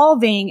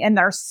evolving in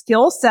their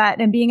skill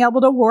set and being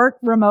able to work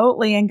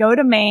remotely and go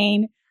to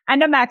Maine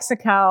and to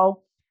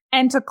Mexico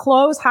and to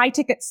close high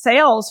ticket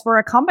sales for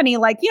a company,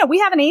 like, we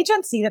have an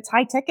agency that's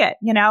high ticket,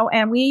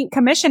 and we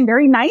commission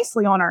very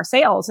nicely on our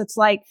sales. It's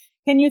like,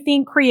 can you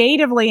think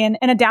creatively in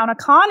a down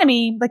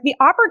economy? Like, the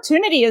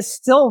opportunity is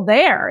still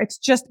there. It's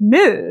just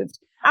moved.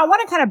 I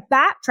want to kind of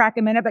backtrack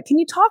a minute, but can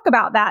you talk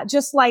about that?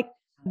 Just like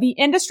the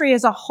industry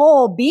as a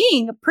whole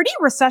being pretty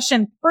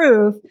recession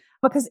proof,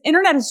 because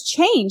internet has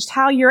changed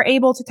how you're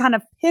able to kind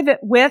of pivot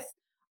with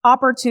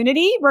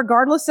opportunity,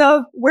 regardless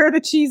of where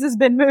the cheese has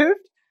been moved.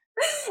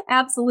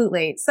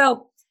 Absolutely.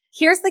 So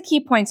here's the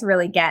key point to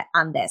really get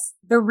on this.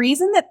 The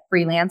reason that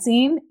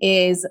freelancing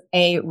is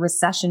a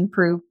recession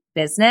proof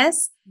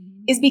business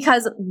is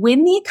because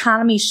when the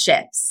economy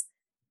shifts,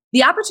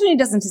 the opportunity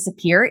doesn't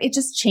disappear. It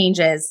just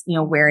changes,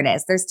 where it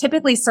is. There's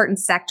typically certain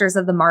sectors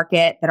of the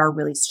market that are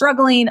really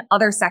struggling,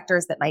 other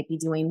sectors that might be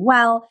doing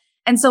well.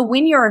 And so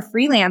when you're a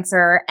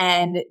freelancer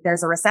and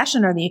there's a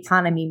recession or the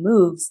economy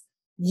moves,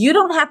 you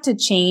don't have to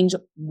change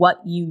what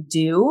you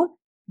do.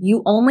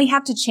 You only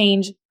have to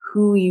change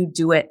who you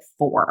do it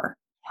for.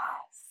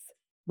 Yes.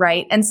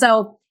 Right. And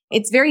so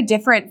it's very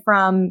different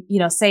from,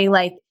 say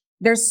like,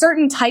 there's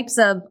certain types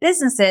of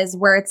businesses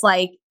where it's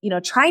like,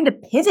 trying to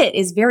pivot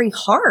is very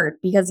hard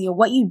because,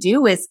 what you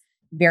do is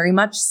very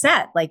much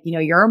set. Like,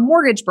 you're a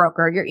mortgage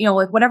broker, you're,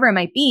 like whatever it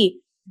might be.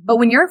 But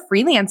when you're a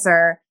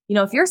freelancer,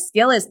 if your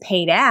skill is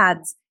paid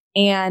ads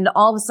and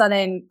all of a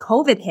sudden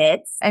COVID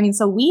hits,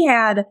 so we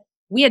had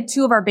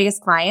 2 of our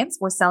biggest clients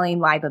were selling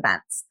live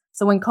events.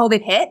 So when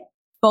COVID hit,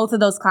 both of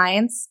those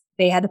clients,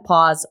 they had to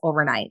pause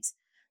overnight.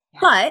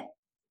 But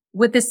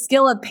with the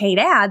skill of paid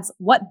ads,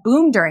 what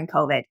boomed during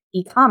COVID?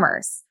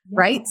 E-commerce,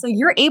 right? So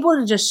you're able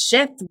to just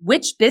shift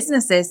which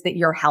businesses that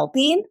you're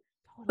helping,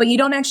 but you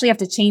don't actually have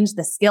to change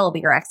the skill that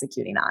you're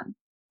executing on.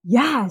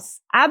 Yes,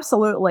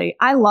 absolutely.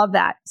 I love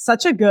that.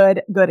 Such a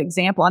good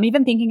example. I'm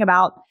even thinking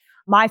about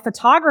my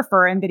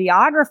photographer and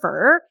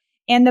videographer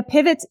and the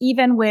pivots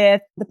even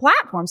with the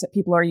platforms that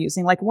people are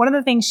using. Like, one of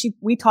the things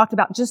we talked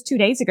about just 2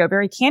 days ago,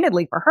 very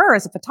candidly for her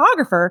as a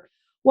photographer,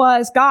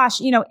 was,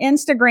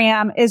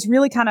 Instagram is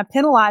really kind of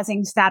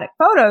penalizing static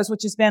photos,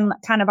 which has been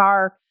kind of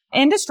our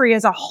industry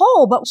as a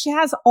whole. But she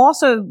has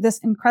also this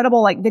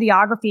incredible like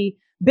videography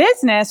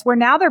business where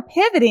now they're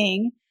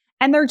pivoting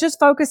and they're just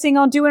focusing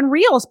on doing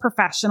reels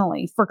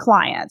professionally for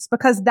clients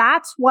because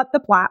that's what the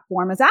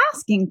platform is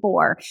asking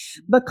for.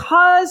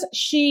 Because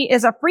she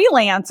is a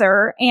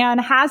freelancer and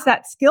has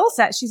that skill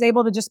set, she's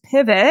able to just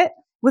pivot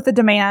with the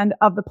demand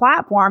of the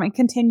platform and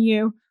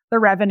continue the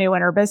revenue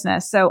in her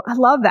business. So I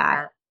love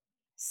that.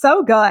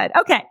 So good.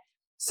 Okay.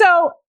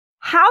 So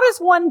how does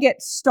one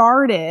get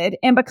started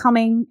in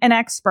becoming an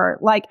expert?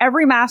 Like,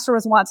 every master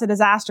was once a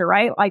disaster,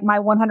 right? Like my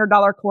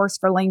 $100 course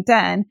for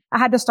LinkedIn, I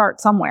had to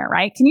start somewhere,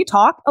 right? Can you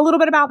talk a little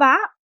bit about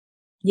that?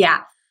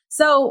 Yeah.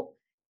 So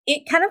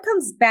it kind of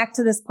comes back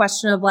to this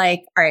question of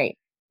like, all right,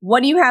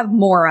 what do you have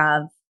more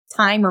of,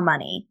 time or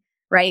money,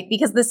 right?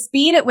 Because the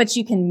speed at which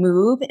you can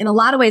move in a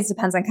lot of ways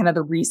depends on kind of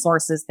the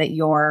resources that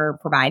you're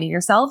providing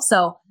yourself.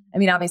 So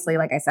obviously,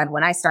 like I said,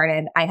 when I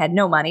started, I had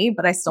no money,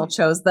 but I still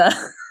chose the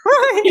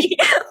Right.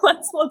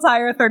 Let's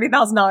hire a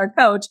 $30,000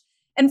 coach.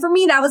 And for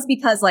me, that was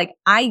because like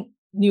I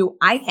knew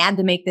I had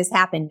to make this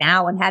happen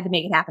now and had to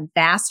make it happen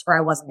fast or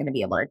I wasn't going to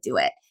be able to do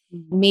it.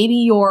 Maybe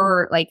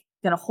you're like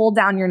going to hold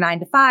down your 9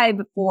 to 5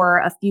 for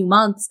a few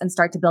months and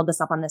start to build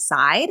this up on the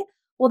side.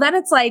 Well, then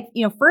it's like,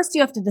 first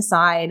you have to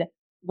decide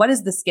what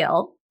is the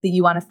skill that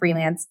you want to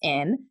freelance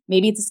in.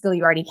 Maybe it's a skill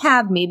you already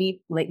have.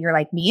 Maybe you're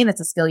like me and it's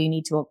a skill you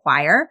need to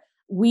acquire.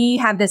 We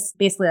have this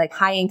basically like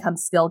high income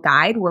skill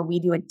guide where we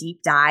do a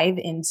deep dive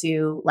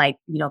into like,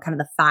 kind of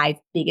the 5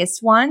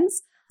 biggest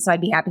ones. So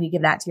I'd be happy to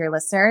give that to your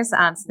listeners so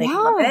they can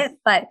look at it.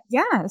 But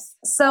yes.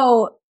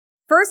 So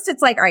first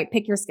it's like, all right,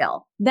 pick your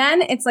skill.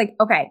 Then it's like,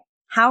 okay,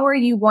 how are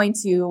you going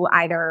to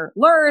either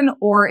learn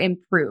or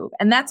improve?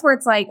 And that's where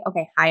it's like,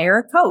 okay, hire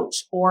a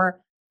coach or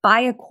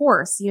buy a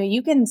course.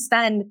 You can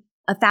spend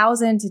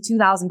 $1,000 to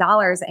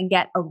 $2,000 and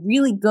get a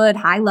really good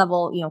high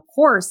level,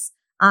 course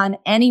on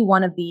any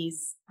one of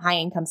these high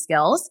income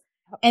skills.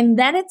 And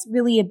then it's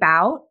really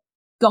about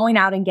going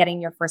out and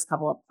getting your first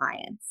couple of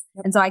clients.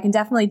 And so I can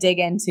definitely dig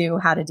into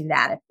how to do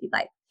that if you'd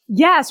like.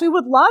 Yes, we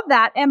would love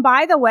that. And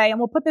by the way, and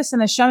we'll put this in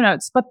the show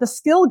notes, but the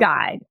skill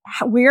guide,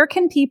 where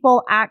can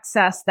people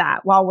access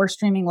that while we're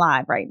streaming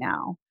live right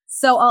now?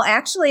 So I'll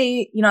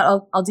actually,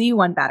 I'll do you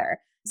one better.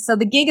 So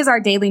the gig is our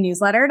daily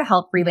newsletter to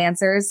help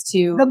freelancers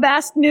to the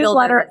best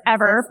newsletter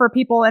ever for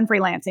people in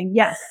freelancing.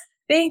 Yes.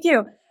 Thank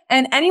you.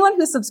 And anyone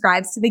who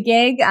subscribes to the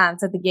gig,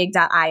 it's at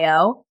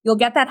thegig.io, you'll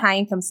get that high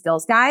income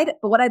skills guide.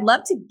 But what I'd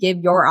love to give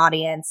your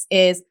audience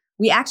is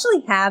we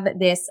actually have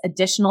this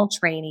additional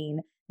training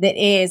that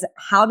is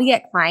how to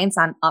get clients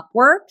on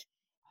Upwork,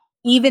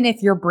 even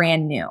if you're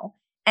brand new.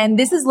 And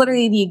this is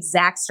literally the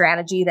exact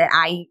strategy that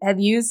I have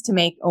used to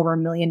make over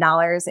 $1 million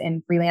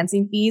in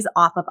freelancing fees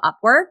off of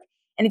Upwork.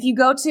 And if you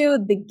go to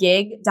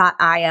thegig.io/VIP,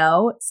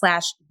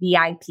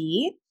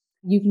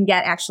 you can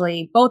get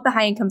actually both the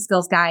high income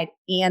skills guide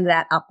and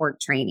that Upwork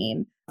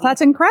training.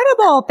 That's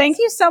incredible. Thank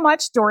you so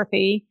much,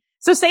 Dorothy.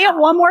 So say it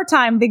one more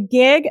time,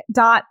 thegig.io/VIP.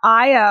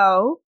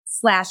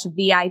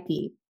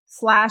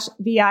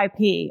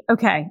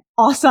 Okay.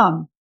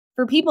 Awesome.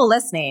 For people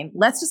listening,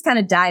 let's just kind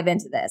of dive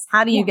into this.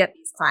 How do you get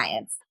these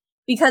clients?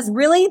 Because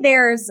really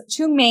there's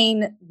 2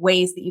 main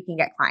ways that you can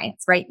get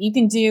clients, right? You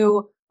can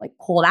do like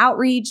cold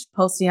outreach,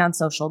 posting on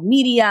social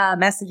media,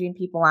 messaging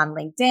people on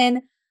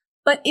LinkedIn.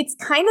 But it's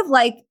kind of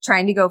like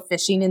trying to go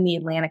fishing in the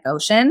Atlantic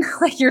Ocean.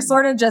 Like you're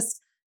sort of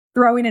just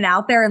throwing it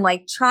out there and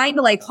like trying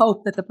to like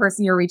hope that the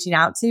person you're reaching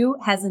out to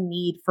has a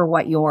need for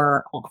what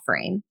you're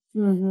offering.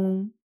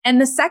 Mm-hmm.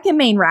 And the second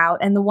main route,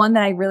 and the one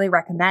that I really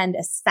recommend,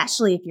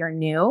 especially if you're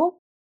new,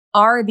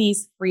 are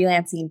these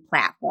freelancing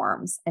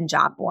platforms and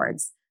job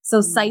boards.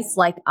 So sites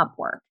like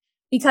Upwork,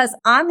 because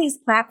on these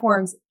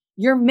platforms,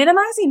 you're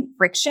minimizing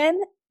friction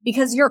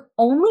because you're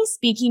only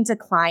speaking to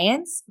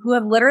clients who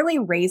have literally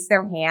raised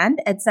their hand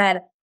and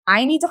said,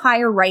 I need to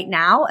hire right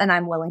now and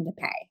I'm willing to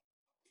pay.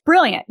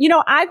 Brilliant.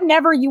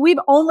 We've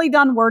only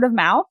done word of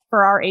mouth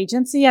for our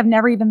agency. I've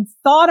never even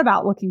thought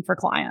about looking for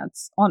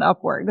clients on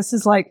Upwork. This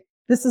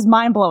is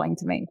mind blowing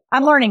to me.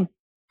 I'm learning.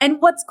 And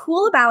what's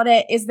cool about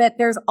it is that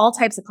there's all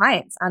types of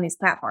clients on these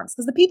platforms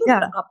because the people who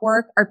go to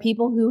Upwork are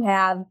people who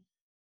have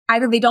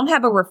either they don't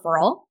have a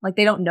referral, like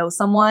they don't know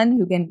someone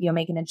who can,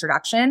 make an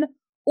introduction,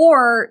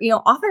 or,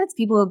 often it's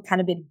people who've kind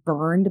of been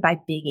burned by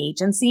big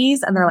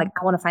agencies and they're like,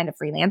 I want to find a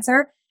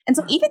freelancer. And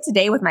so even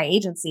today with my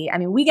agency,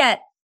 we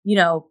get,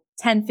 $10,000,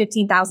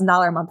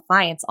 $15,000 a month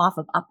clients off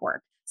of Upwork.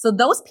 So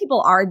those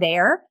people are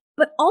there,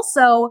 but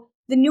also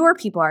the newer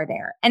people are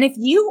there. And if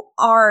you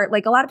are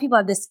like, a lot of people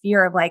have this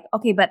fear of like,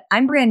 okay, but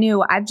I'm brand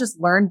new. I've just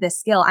learned this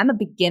skill. I'm a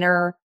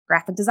beginner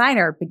graphic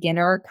designer,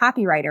 beginner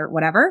copywriter,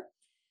 whatever.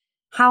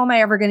 How am I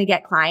ever going to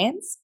get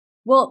clients?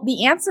 Well,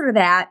 the answer to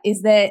that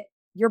is that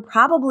you're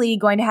probably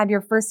going to have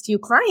your first few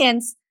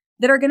clients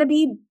that are going to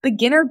be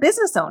beginner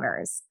business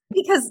owners.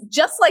 Because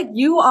just like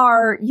you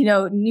are,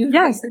 new,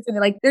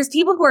 like there's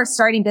people who are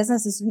starting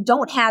businesses who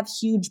don't have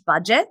huge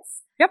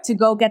budgets to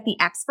go get the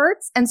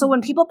experts. And so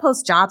when people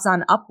post jobs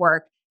on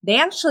Upwork, they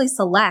actually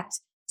select,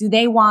 do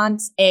they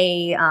want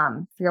a, I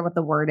forget what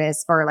the word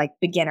is for like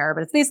beginner,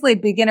 but it's basically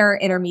beginner,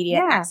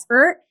 intermediate,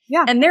 expert.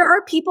 Yeah. And there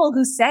are people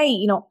who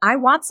say, I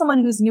want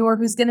someone who's newer,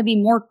 who's going to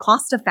be more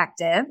cost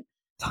effective.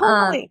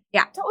 Totally.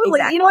 Totally.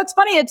 Exactly. It's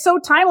funny. It's so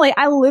timely.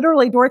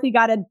 Dorothy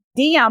got a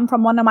DM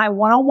from one of my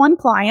one-on-one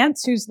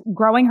clients who's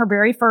growing her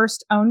very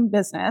first own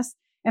business.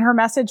 And her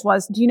message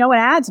was, do you know an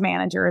ads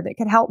manager that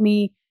could help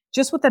me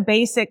just with a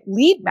basic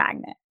lead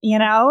magnet,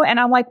 And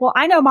I'm like, well,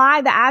 I know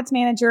the ads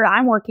manager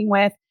I'm working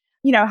with,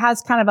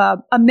 has kind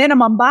of a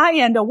minimum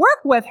buy-in to work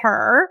with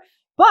her.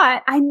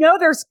 But I know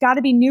there's got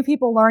to be new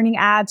people learning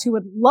ads who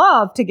would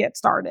love to get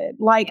started,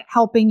 like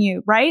helping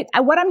you, right?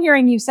 What I'm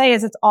hearing you say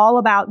is it's all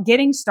about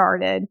getting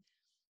started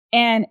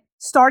and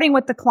starting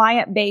with the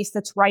client base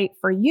that's right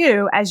for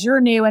you as you're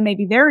new and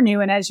maybe they're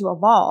new. And as you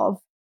evolve,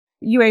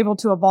 you're able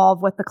to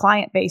evolve with the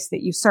client base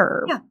that you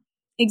serve. Yeah,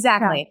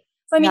 exactly.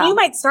 So, you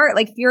might start,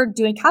 like if you're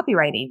doing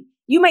copywriting,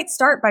 you might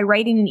start by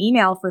writing an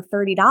email for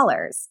 $30,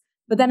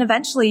 but then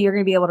eventually you're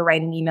going to be able to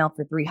write an email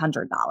for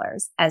 $300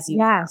 as you.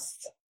 Yes.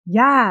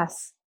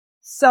 Yes.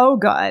 So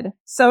good.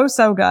 So,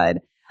 so good.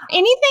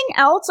 Anything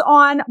else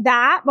on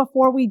that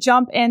before we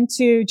jump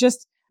into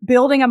just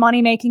building a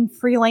money-making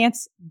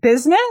freelance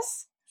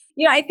business?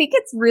 I think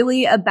it's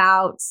really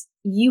about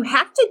you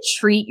have to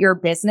treat your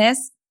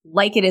business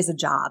like it is a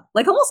job,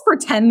 like almost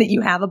pretend that you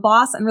have a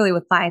boss. And really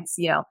with clients,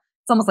 it's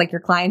almost like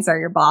your clients are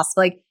your boss.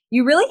 Like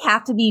you really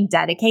have to be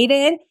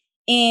dedicated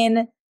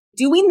in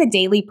doing the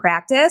daily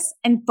practice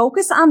and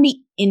focus on the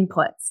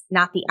inputs,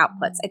 not the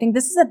outputs. I think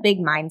this is a big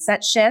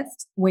mindset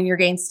shift when you're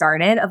getting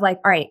started of like,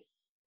 all right,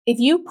 if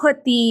you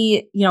put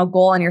the,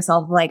 goal on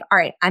yourself, like, all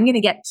right, I'm going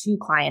to get 2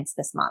 clients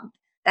this month.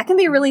 That can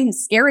be really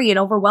scary and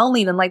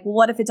overwhelming. And like, well,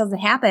 what if it doesn't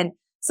happen?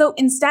 So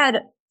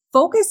instead,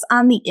 focus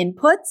on the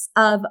inputs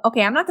of,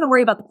 okay, I'm not going to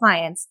worry about the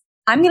clients.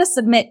 I'm going to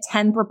submit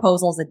 10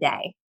 proposals a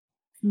day.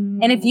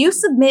 And if you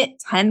submit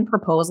 10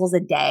 proposals a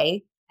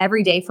day,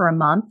 every day for a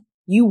month,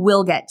 you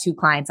will get 2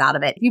 clients out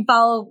of it. If you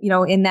follow,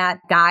 in that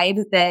guide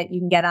that you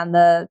can get on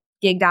the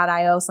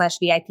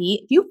gig.io/VIP,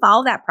 if you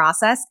follow that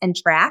process and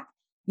track,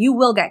 you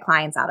will get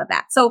clients out of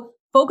that. So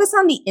focus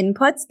on the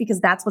inputs because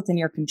that's what's in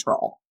your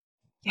control.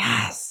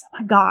 Yes. Oh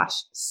my gosh.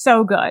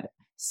 So good.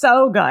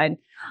 So good.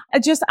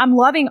 I'm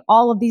loving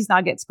all of these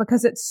nuggets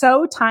because it's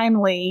so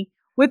timely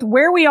with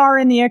where we are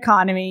in the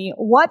economy,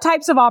 what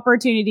types of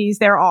opportunities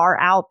there are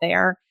out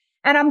there.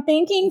 And I'm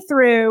thinking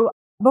through,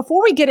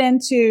 before we get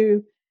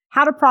into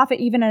how to profit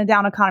even in a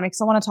down economy,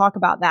 because I want to talk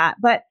about that.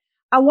 But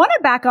I want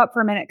to back up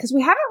for a minute because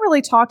we haven't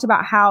really talked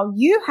about how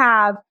you've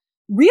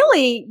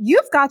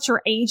got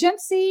your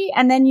agency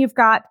and then you've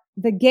got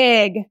the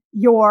gig,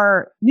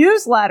 your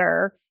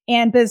newsletter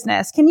and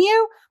business. Can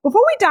you,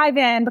 before we dive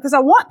in, because I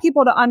want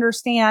people to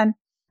understand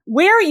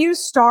where you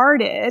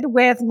started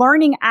with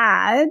learning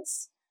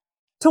ads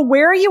to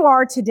where you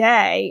are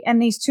today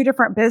and these 2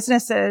 different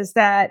businesses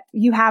that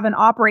you have and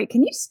operate.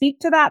 Can you speak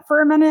to that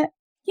for a minute?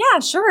 Yeah,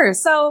 sure.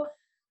 So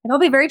I'll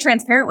be very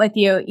transparent with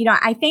you.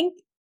 I think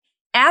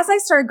as I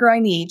started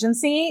growing the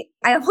agency,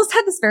 I almost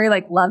had this very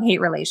like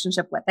love-hate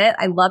relationship with it.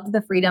 I loved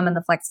the freedom and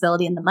the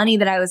flexibility and the money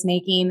that I was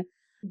making.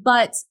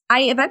 But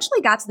I eventually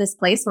got to this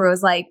place where it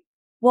was like,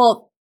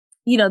 well,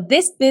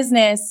 this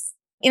business,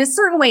 in a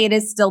certain way, it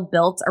is still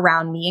built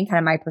around me and kind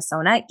of my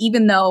persona,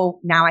 even though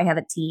now I have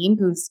a team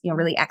who's,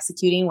 really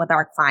executing with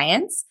our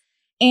clients.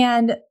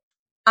 And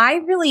I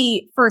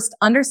really first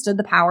understood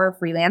the power of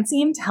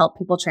freelancing to help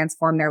people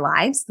transform their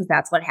lives because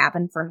that's what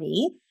happened for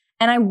me.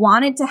 And I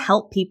wanted to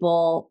help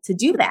people to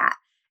do that.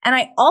 And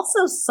I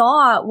also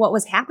saw what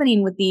was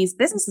happening with these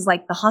businesses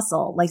like The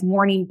Hustle, like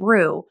Morning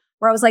Brew,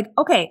 where I was like,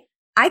 okay,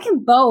 I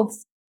can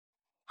both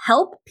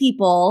help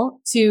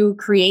people to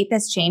create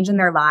this change in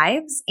their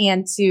lives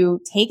and to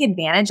take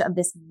advantage of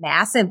this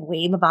massive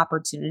wave of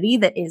opportunity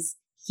that is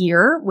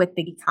here with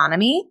the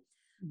economy.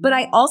 But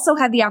I also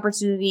had the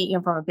opportunity,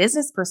 from a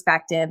business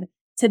perspective,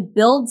 to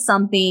build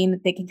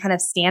something that can kind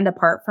of stand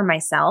apart from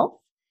myself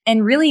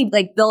and really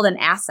like build an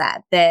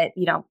asset that,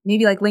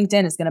 maybe like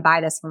LinkedIn is going to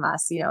buy this from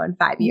us, in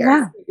 5 years.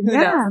 Yeah. Who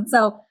knows? And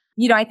so,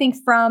 I think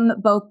from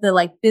both the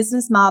like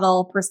business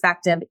model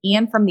perspective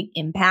and from the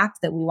impact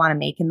that we want to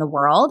make in the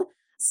world,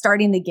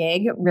 starting the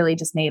gig really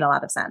just made a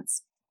lot of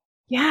sense.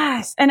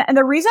 Yes. And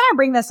the reason I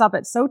bring this up,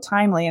 it's so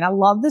timely and I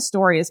love this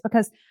story is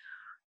because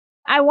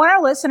I want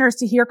our listeners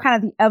to hear kind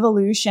of the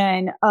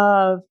evolution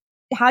of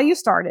how you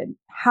started,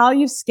 how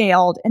you've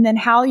scaled, and then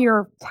how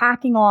you're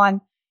tacking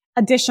on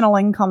additional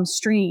income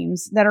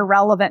streams that are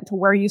relevant to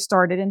where you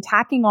started and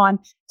tacking on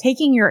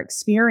taking your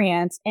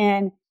experience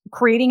and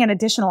creating an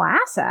additional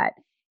asset.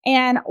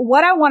 And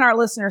what I want our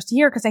listeners to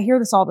hear, because I hear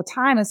this all the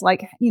time, is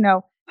like,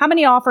 how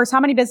many offers,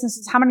 how many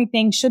businesses, how many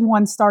things should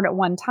one start at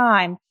one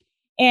time?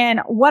 And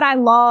what I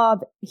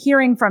love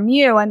hearing from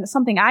you and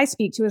something I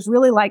speak to is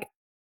really like,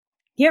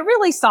 get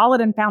really solid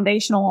and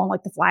foundational on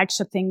like the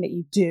flagship thing that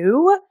you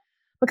do.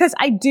 Because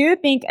I do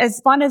think as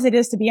fun as it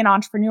is to be an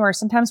entrepreneur,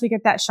 sometimes we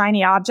get that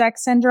shiny object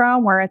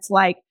syndrome where it's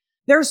like,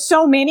 there's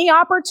so many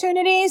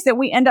opportunities that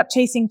we end up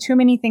chasing too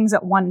many things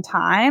at one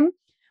time.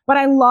 But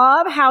I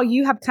love how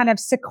you have kind of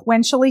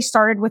sequentially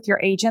started with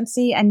your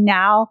agency and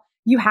now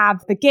you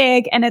have the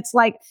gig. And it's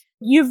like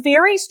you've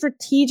very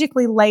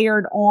strategically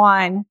layered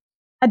on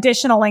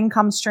additional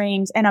income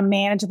streams in a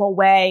manageable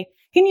way.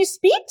 Can you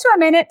speak to a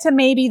minute to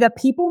maybe the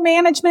people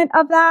management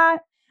of that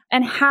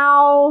and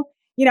how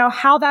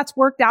that's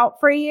worked out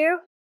for you?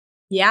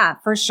 Yeah,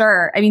 for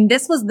sure. I mean,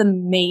 this was the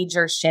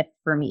major shift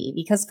for me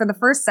because for the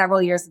first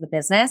several years of the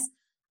business,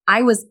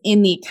 I was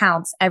in the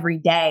accounts every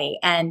day.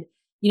 And,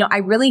 I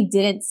really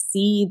didn't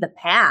see the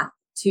path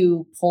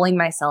to pulling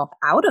myself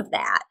out of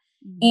that.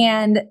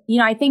 And,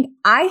 I think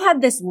I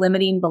had this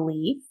limiting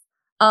belief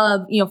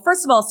of,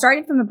 first of all,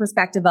 starting from the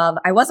perspective of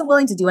I wasn't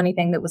willing to do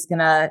anything that was going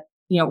to,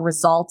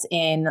 result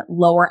in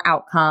lower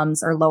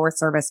outcomes or lower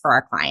service for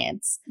our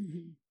clients.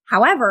 Mm-hmm.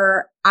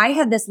 However, I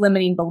had this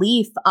limiting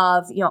belief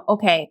of,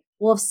 okay,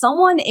 well, if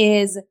someone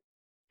is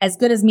as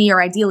good as me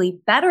or ideally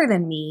better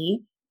than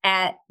me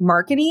at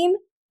marketing,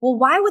 well,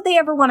 why would they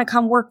ever want to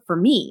come work for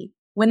me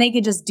when they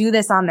could just do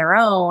this on their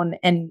own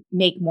and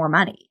make more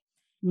money?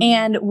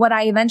 And what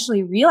I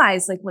eventually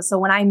realized, so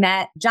when I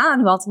met John,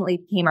 who ultimately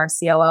became our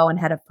COO and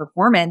head of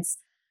performance,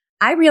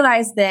 I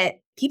realized that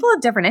people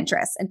have different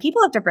interests and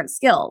people have different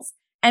skills.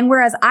 And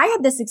whereas I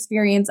had this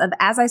experience of,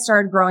 as I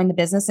started growing the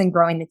business and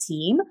growing the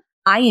team,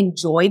 I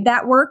enjoyed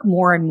that work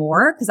more and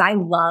more because I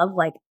love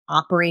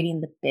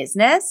operating the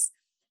business.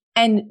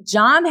 And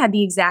John had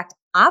the exact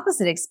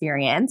opposite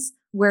experience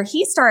where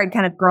he started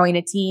kind of growing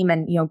a team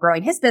and,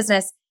 growing his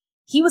business.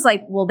 He was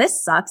like, well,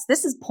 this sucks.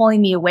 This is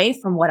pulling me away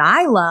from what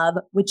I love,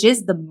 which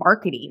is the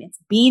marketing. It's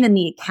being in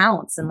the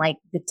accounts and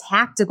the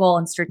tactical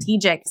and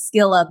strategic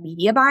skill of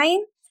media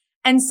buying.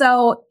 And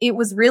so it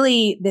was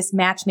really this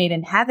match made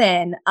in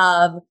heaven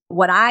of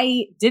what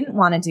I didn't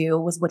want to do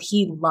was what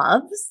he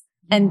loves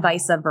and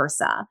vice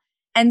versa.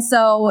 And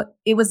so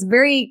it was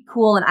very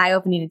cool and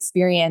eye-opening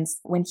experience.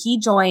 When he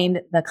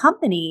joined the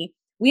company,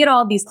 we had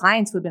all of these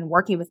clients who had been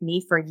working with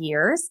me for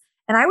years.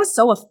 And I was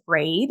so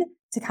afraid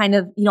to kind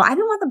of, I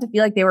didn't want them to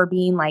feel like they were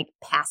being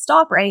passed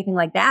off or anything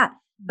like that.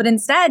 But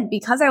instead,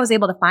 because I was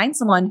able to find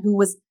someone who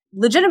was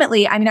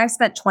legitimately, I've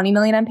spent 20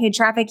 million on paid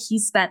traffic. He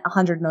spent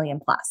 100 million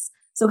plus.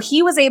 So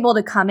he was able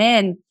to come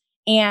in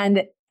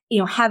and,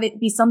 have it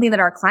be something that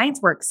our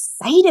clients were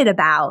excited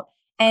about.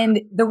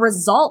 And the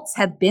results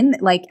have been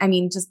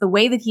just the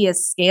way that he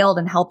has scaled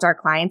and helped our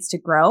clients to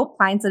grow,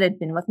 clients that had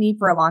been with me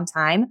for a long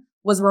time,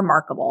 was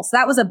remarkable. So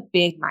that was a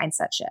big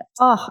mindset shift.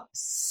 Oh,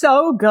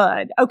 so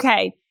good.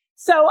 Okay.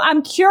 So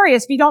I'm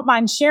curious, if you don't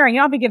mind sharing,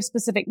 you don't have to give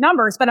specific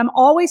numbers, but I'm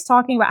always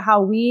talking about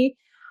how we,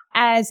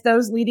 as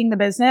those leading the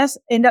business,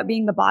 end up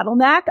being the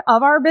bottleneck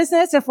of our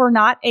business if we're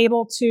not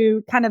able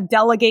to kind of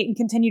delegate and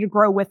continue to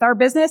grow with our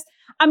business.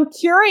 I'm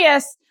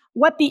curious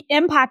what the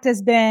impact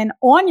has been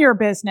on your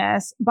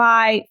business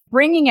by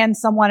bringing in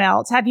someone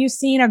else. Have you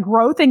seen a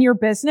growth in your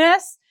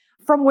business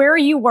from where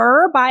you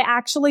were by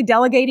actually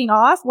delegating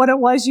off what it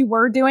was you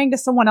were doing to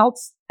someone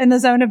else in the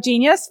zone of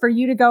genius for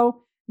you to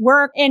go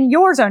work in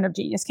your zone of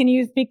genius? Can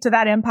you speak to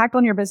that impact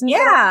on your business?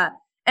 Yeah.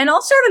 And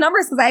I'll share the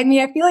numbers because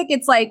I feel like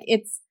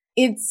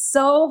it's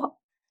so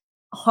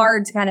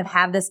hard to kind of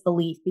have this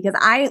belief because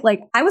I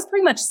was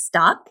pretty much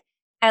stuck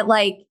at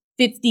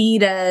 50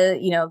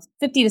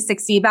 to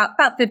 60, about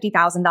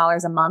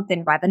 $50,000 a month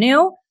in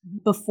revenue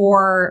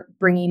before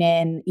bringing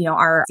in,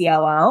 our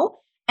COO.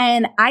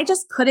 And I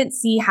just couldn't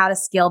see how to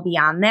scale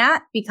beyond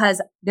that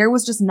because there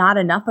was just not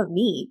enough of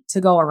me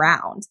to go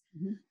around.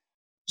 Mm-hmm.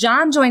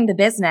 John joined the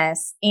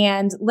business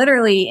and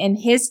literally in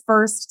his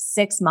first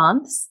 6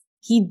 months,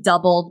 he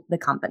doubled the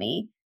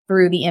company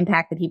through the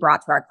impact that he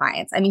brought to our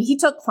clients. He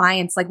took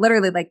clients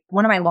literally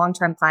one of my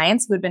long-term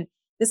clients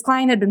this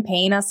client had been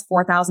paying us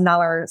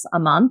 $4,000 a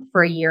month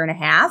for a year and a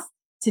half.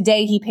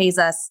 Today, he pays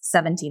us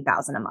 $17,000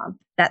 a month,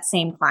 that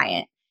same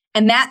client.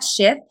 And that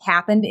shift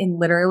happened in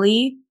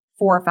literally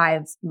 4 or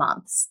 5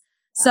 months.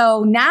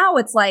 So now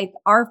it's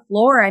our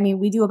floor.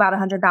 We do about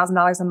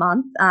 $100,000 a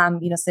month,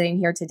 sitting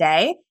here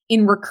today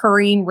in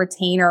recurring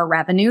retainer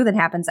revenue that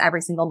happens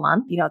every single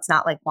month. It's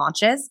not like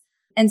launches.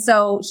 And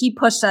so he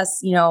pushed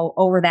us,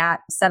 over that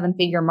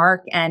 7-figure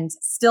mark and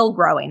still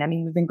growing.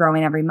 We've been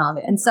growing every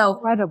month. And so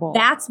incredible.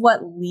 That's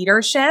what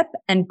leadership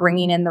and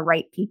bringing in the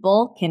right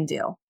people can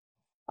do.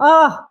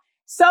 Oh,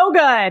 so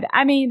good.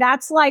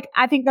 That's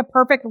I think the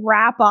perfect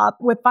wrap up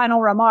with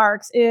final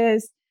remarks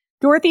is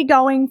Dorothy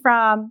going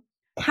from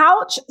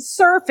couch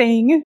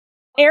surfing,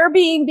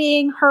 Airbnb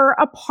being her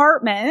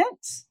apartment,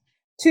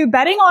 to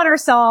betting on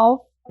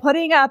herself,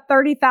 putting a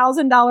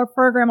 $30,000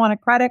 program on a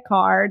credit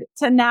card,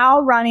 to now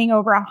running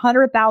over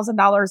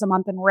 $100,000 a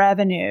month in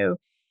revenue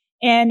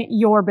in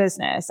your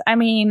business.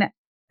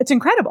 It's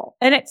incredible.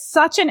 And it's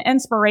such an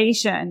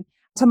inspiration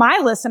to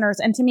my listeners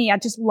and to me. I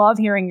just love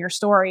hearing your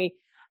story.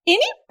 Any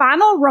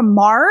final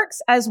remarks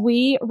as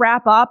we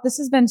wrap up? This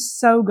has been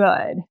so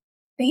good.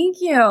 Thank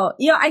you.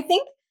 I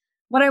think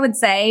what I would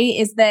say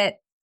is that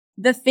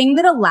the thing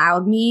that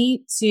allowed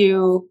me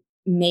to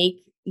make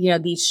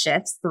these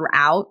shifts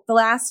throughout the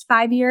last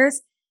 5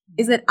 years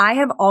is that I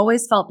have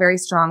always felt very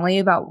strongly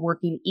about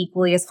working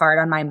equally as hard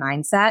on my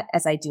mindset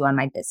as I do on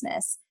my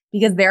business.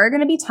 Because there are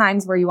going to be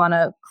times where you want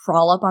to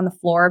crawl up on the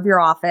floor of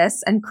your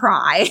office and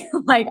cry.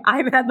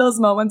 I've had those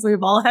moments.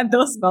 We've all had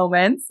those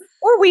moments.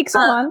 Or weeks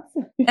or months.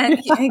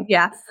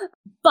 Yeah.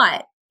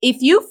 But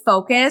if you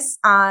focus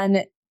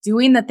on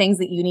doing the things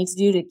that you need to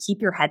do to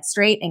keep your head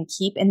straight and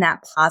keep in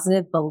that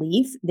positive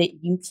belief that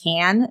you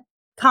can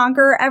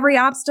conquer every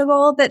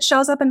obstacle that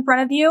shows up in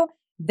front of you,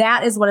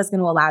 that is what is going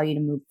to allow you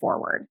to move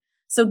forward.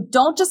 So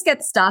don't just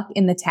get stuck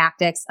in the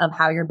tactics of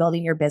how you're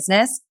building your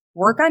business.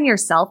 Work on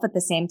yourself at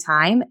the same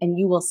time, and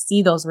you will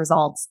see those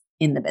results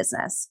in the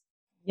business.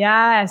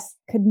 Yes,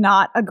 could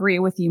not agree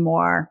with you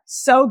more.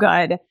 So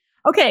good.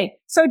 Okay,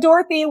 so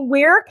Dorothy,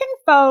 where can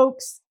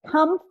folks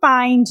come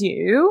find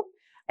you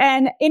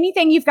and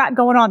anything you've got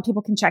going on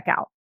people can check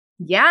out?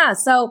 Yeah,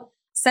 so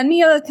send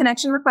me a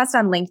connection request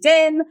on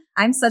LinkedIn.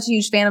 I'm such a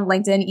huge fan of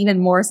LinkedIn, even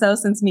more so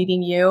since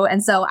meeting you.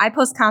 And so I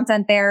post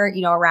content there,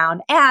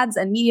 around ads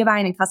and media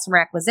buying and customer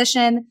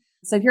acquisition.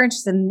 So if you're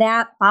interested in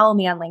that, follow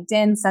me on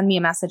LinkedIn, send me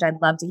a message.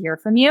 I'd love to hear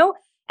from you.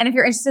 And if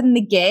you're interested in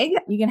the gig,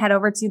 you can head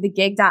over to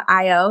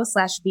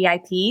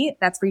thegig.io/VIP.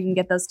 That's where you can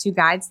get those 2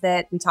 guides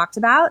that we talked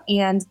about.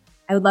 And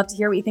I would love to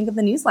hear what you think of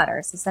the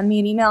newsletter. So send me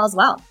an email as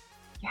well.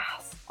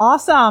 Yes.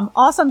 Awesome.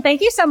 Awesome.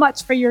 Thank you so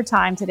much for your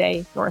time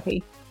today,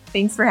 Dorothy.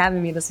 Thanks for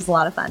having me. This was a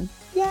lot of fun.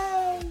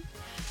 Yay.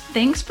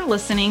 Thanks for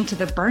listening to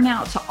the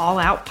Burnout to All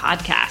Out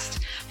podcast.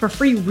 For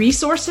free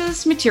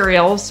resources,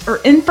 materials, or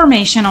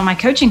information on my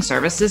coaching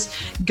services,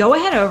 go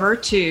ahead over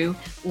to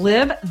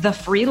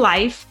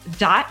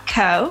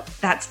livethefreelife.co.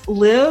 That's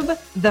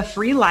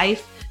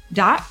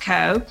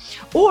livethefreelife.co.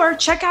 Or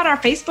check out our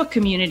Facebook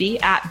community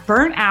at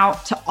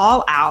Burnout to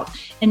All Out,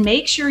 and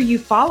make sure you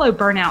follow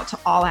Burnout to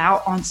All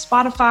Out on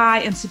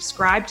Spotify and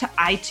subscribe to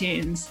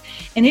iTunes.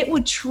 And it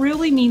would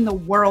truly mean the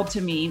world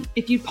to me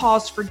if you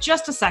paused for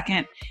just a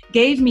second,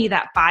 gave me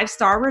that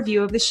 5-star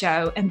review of the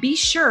show, and be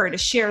sure to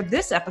share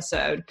this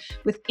episode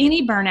with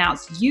any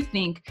burnouts you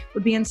think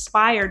would be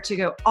inspired to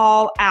go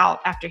all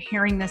out after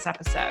hearing this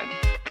episode.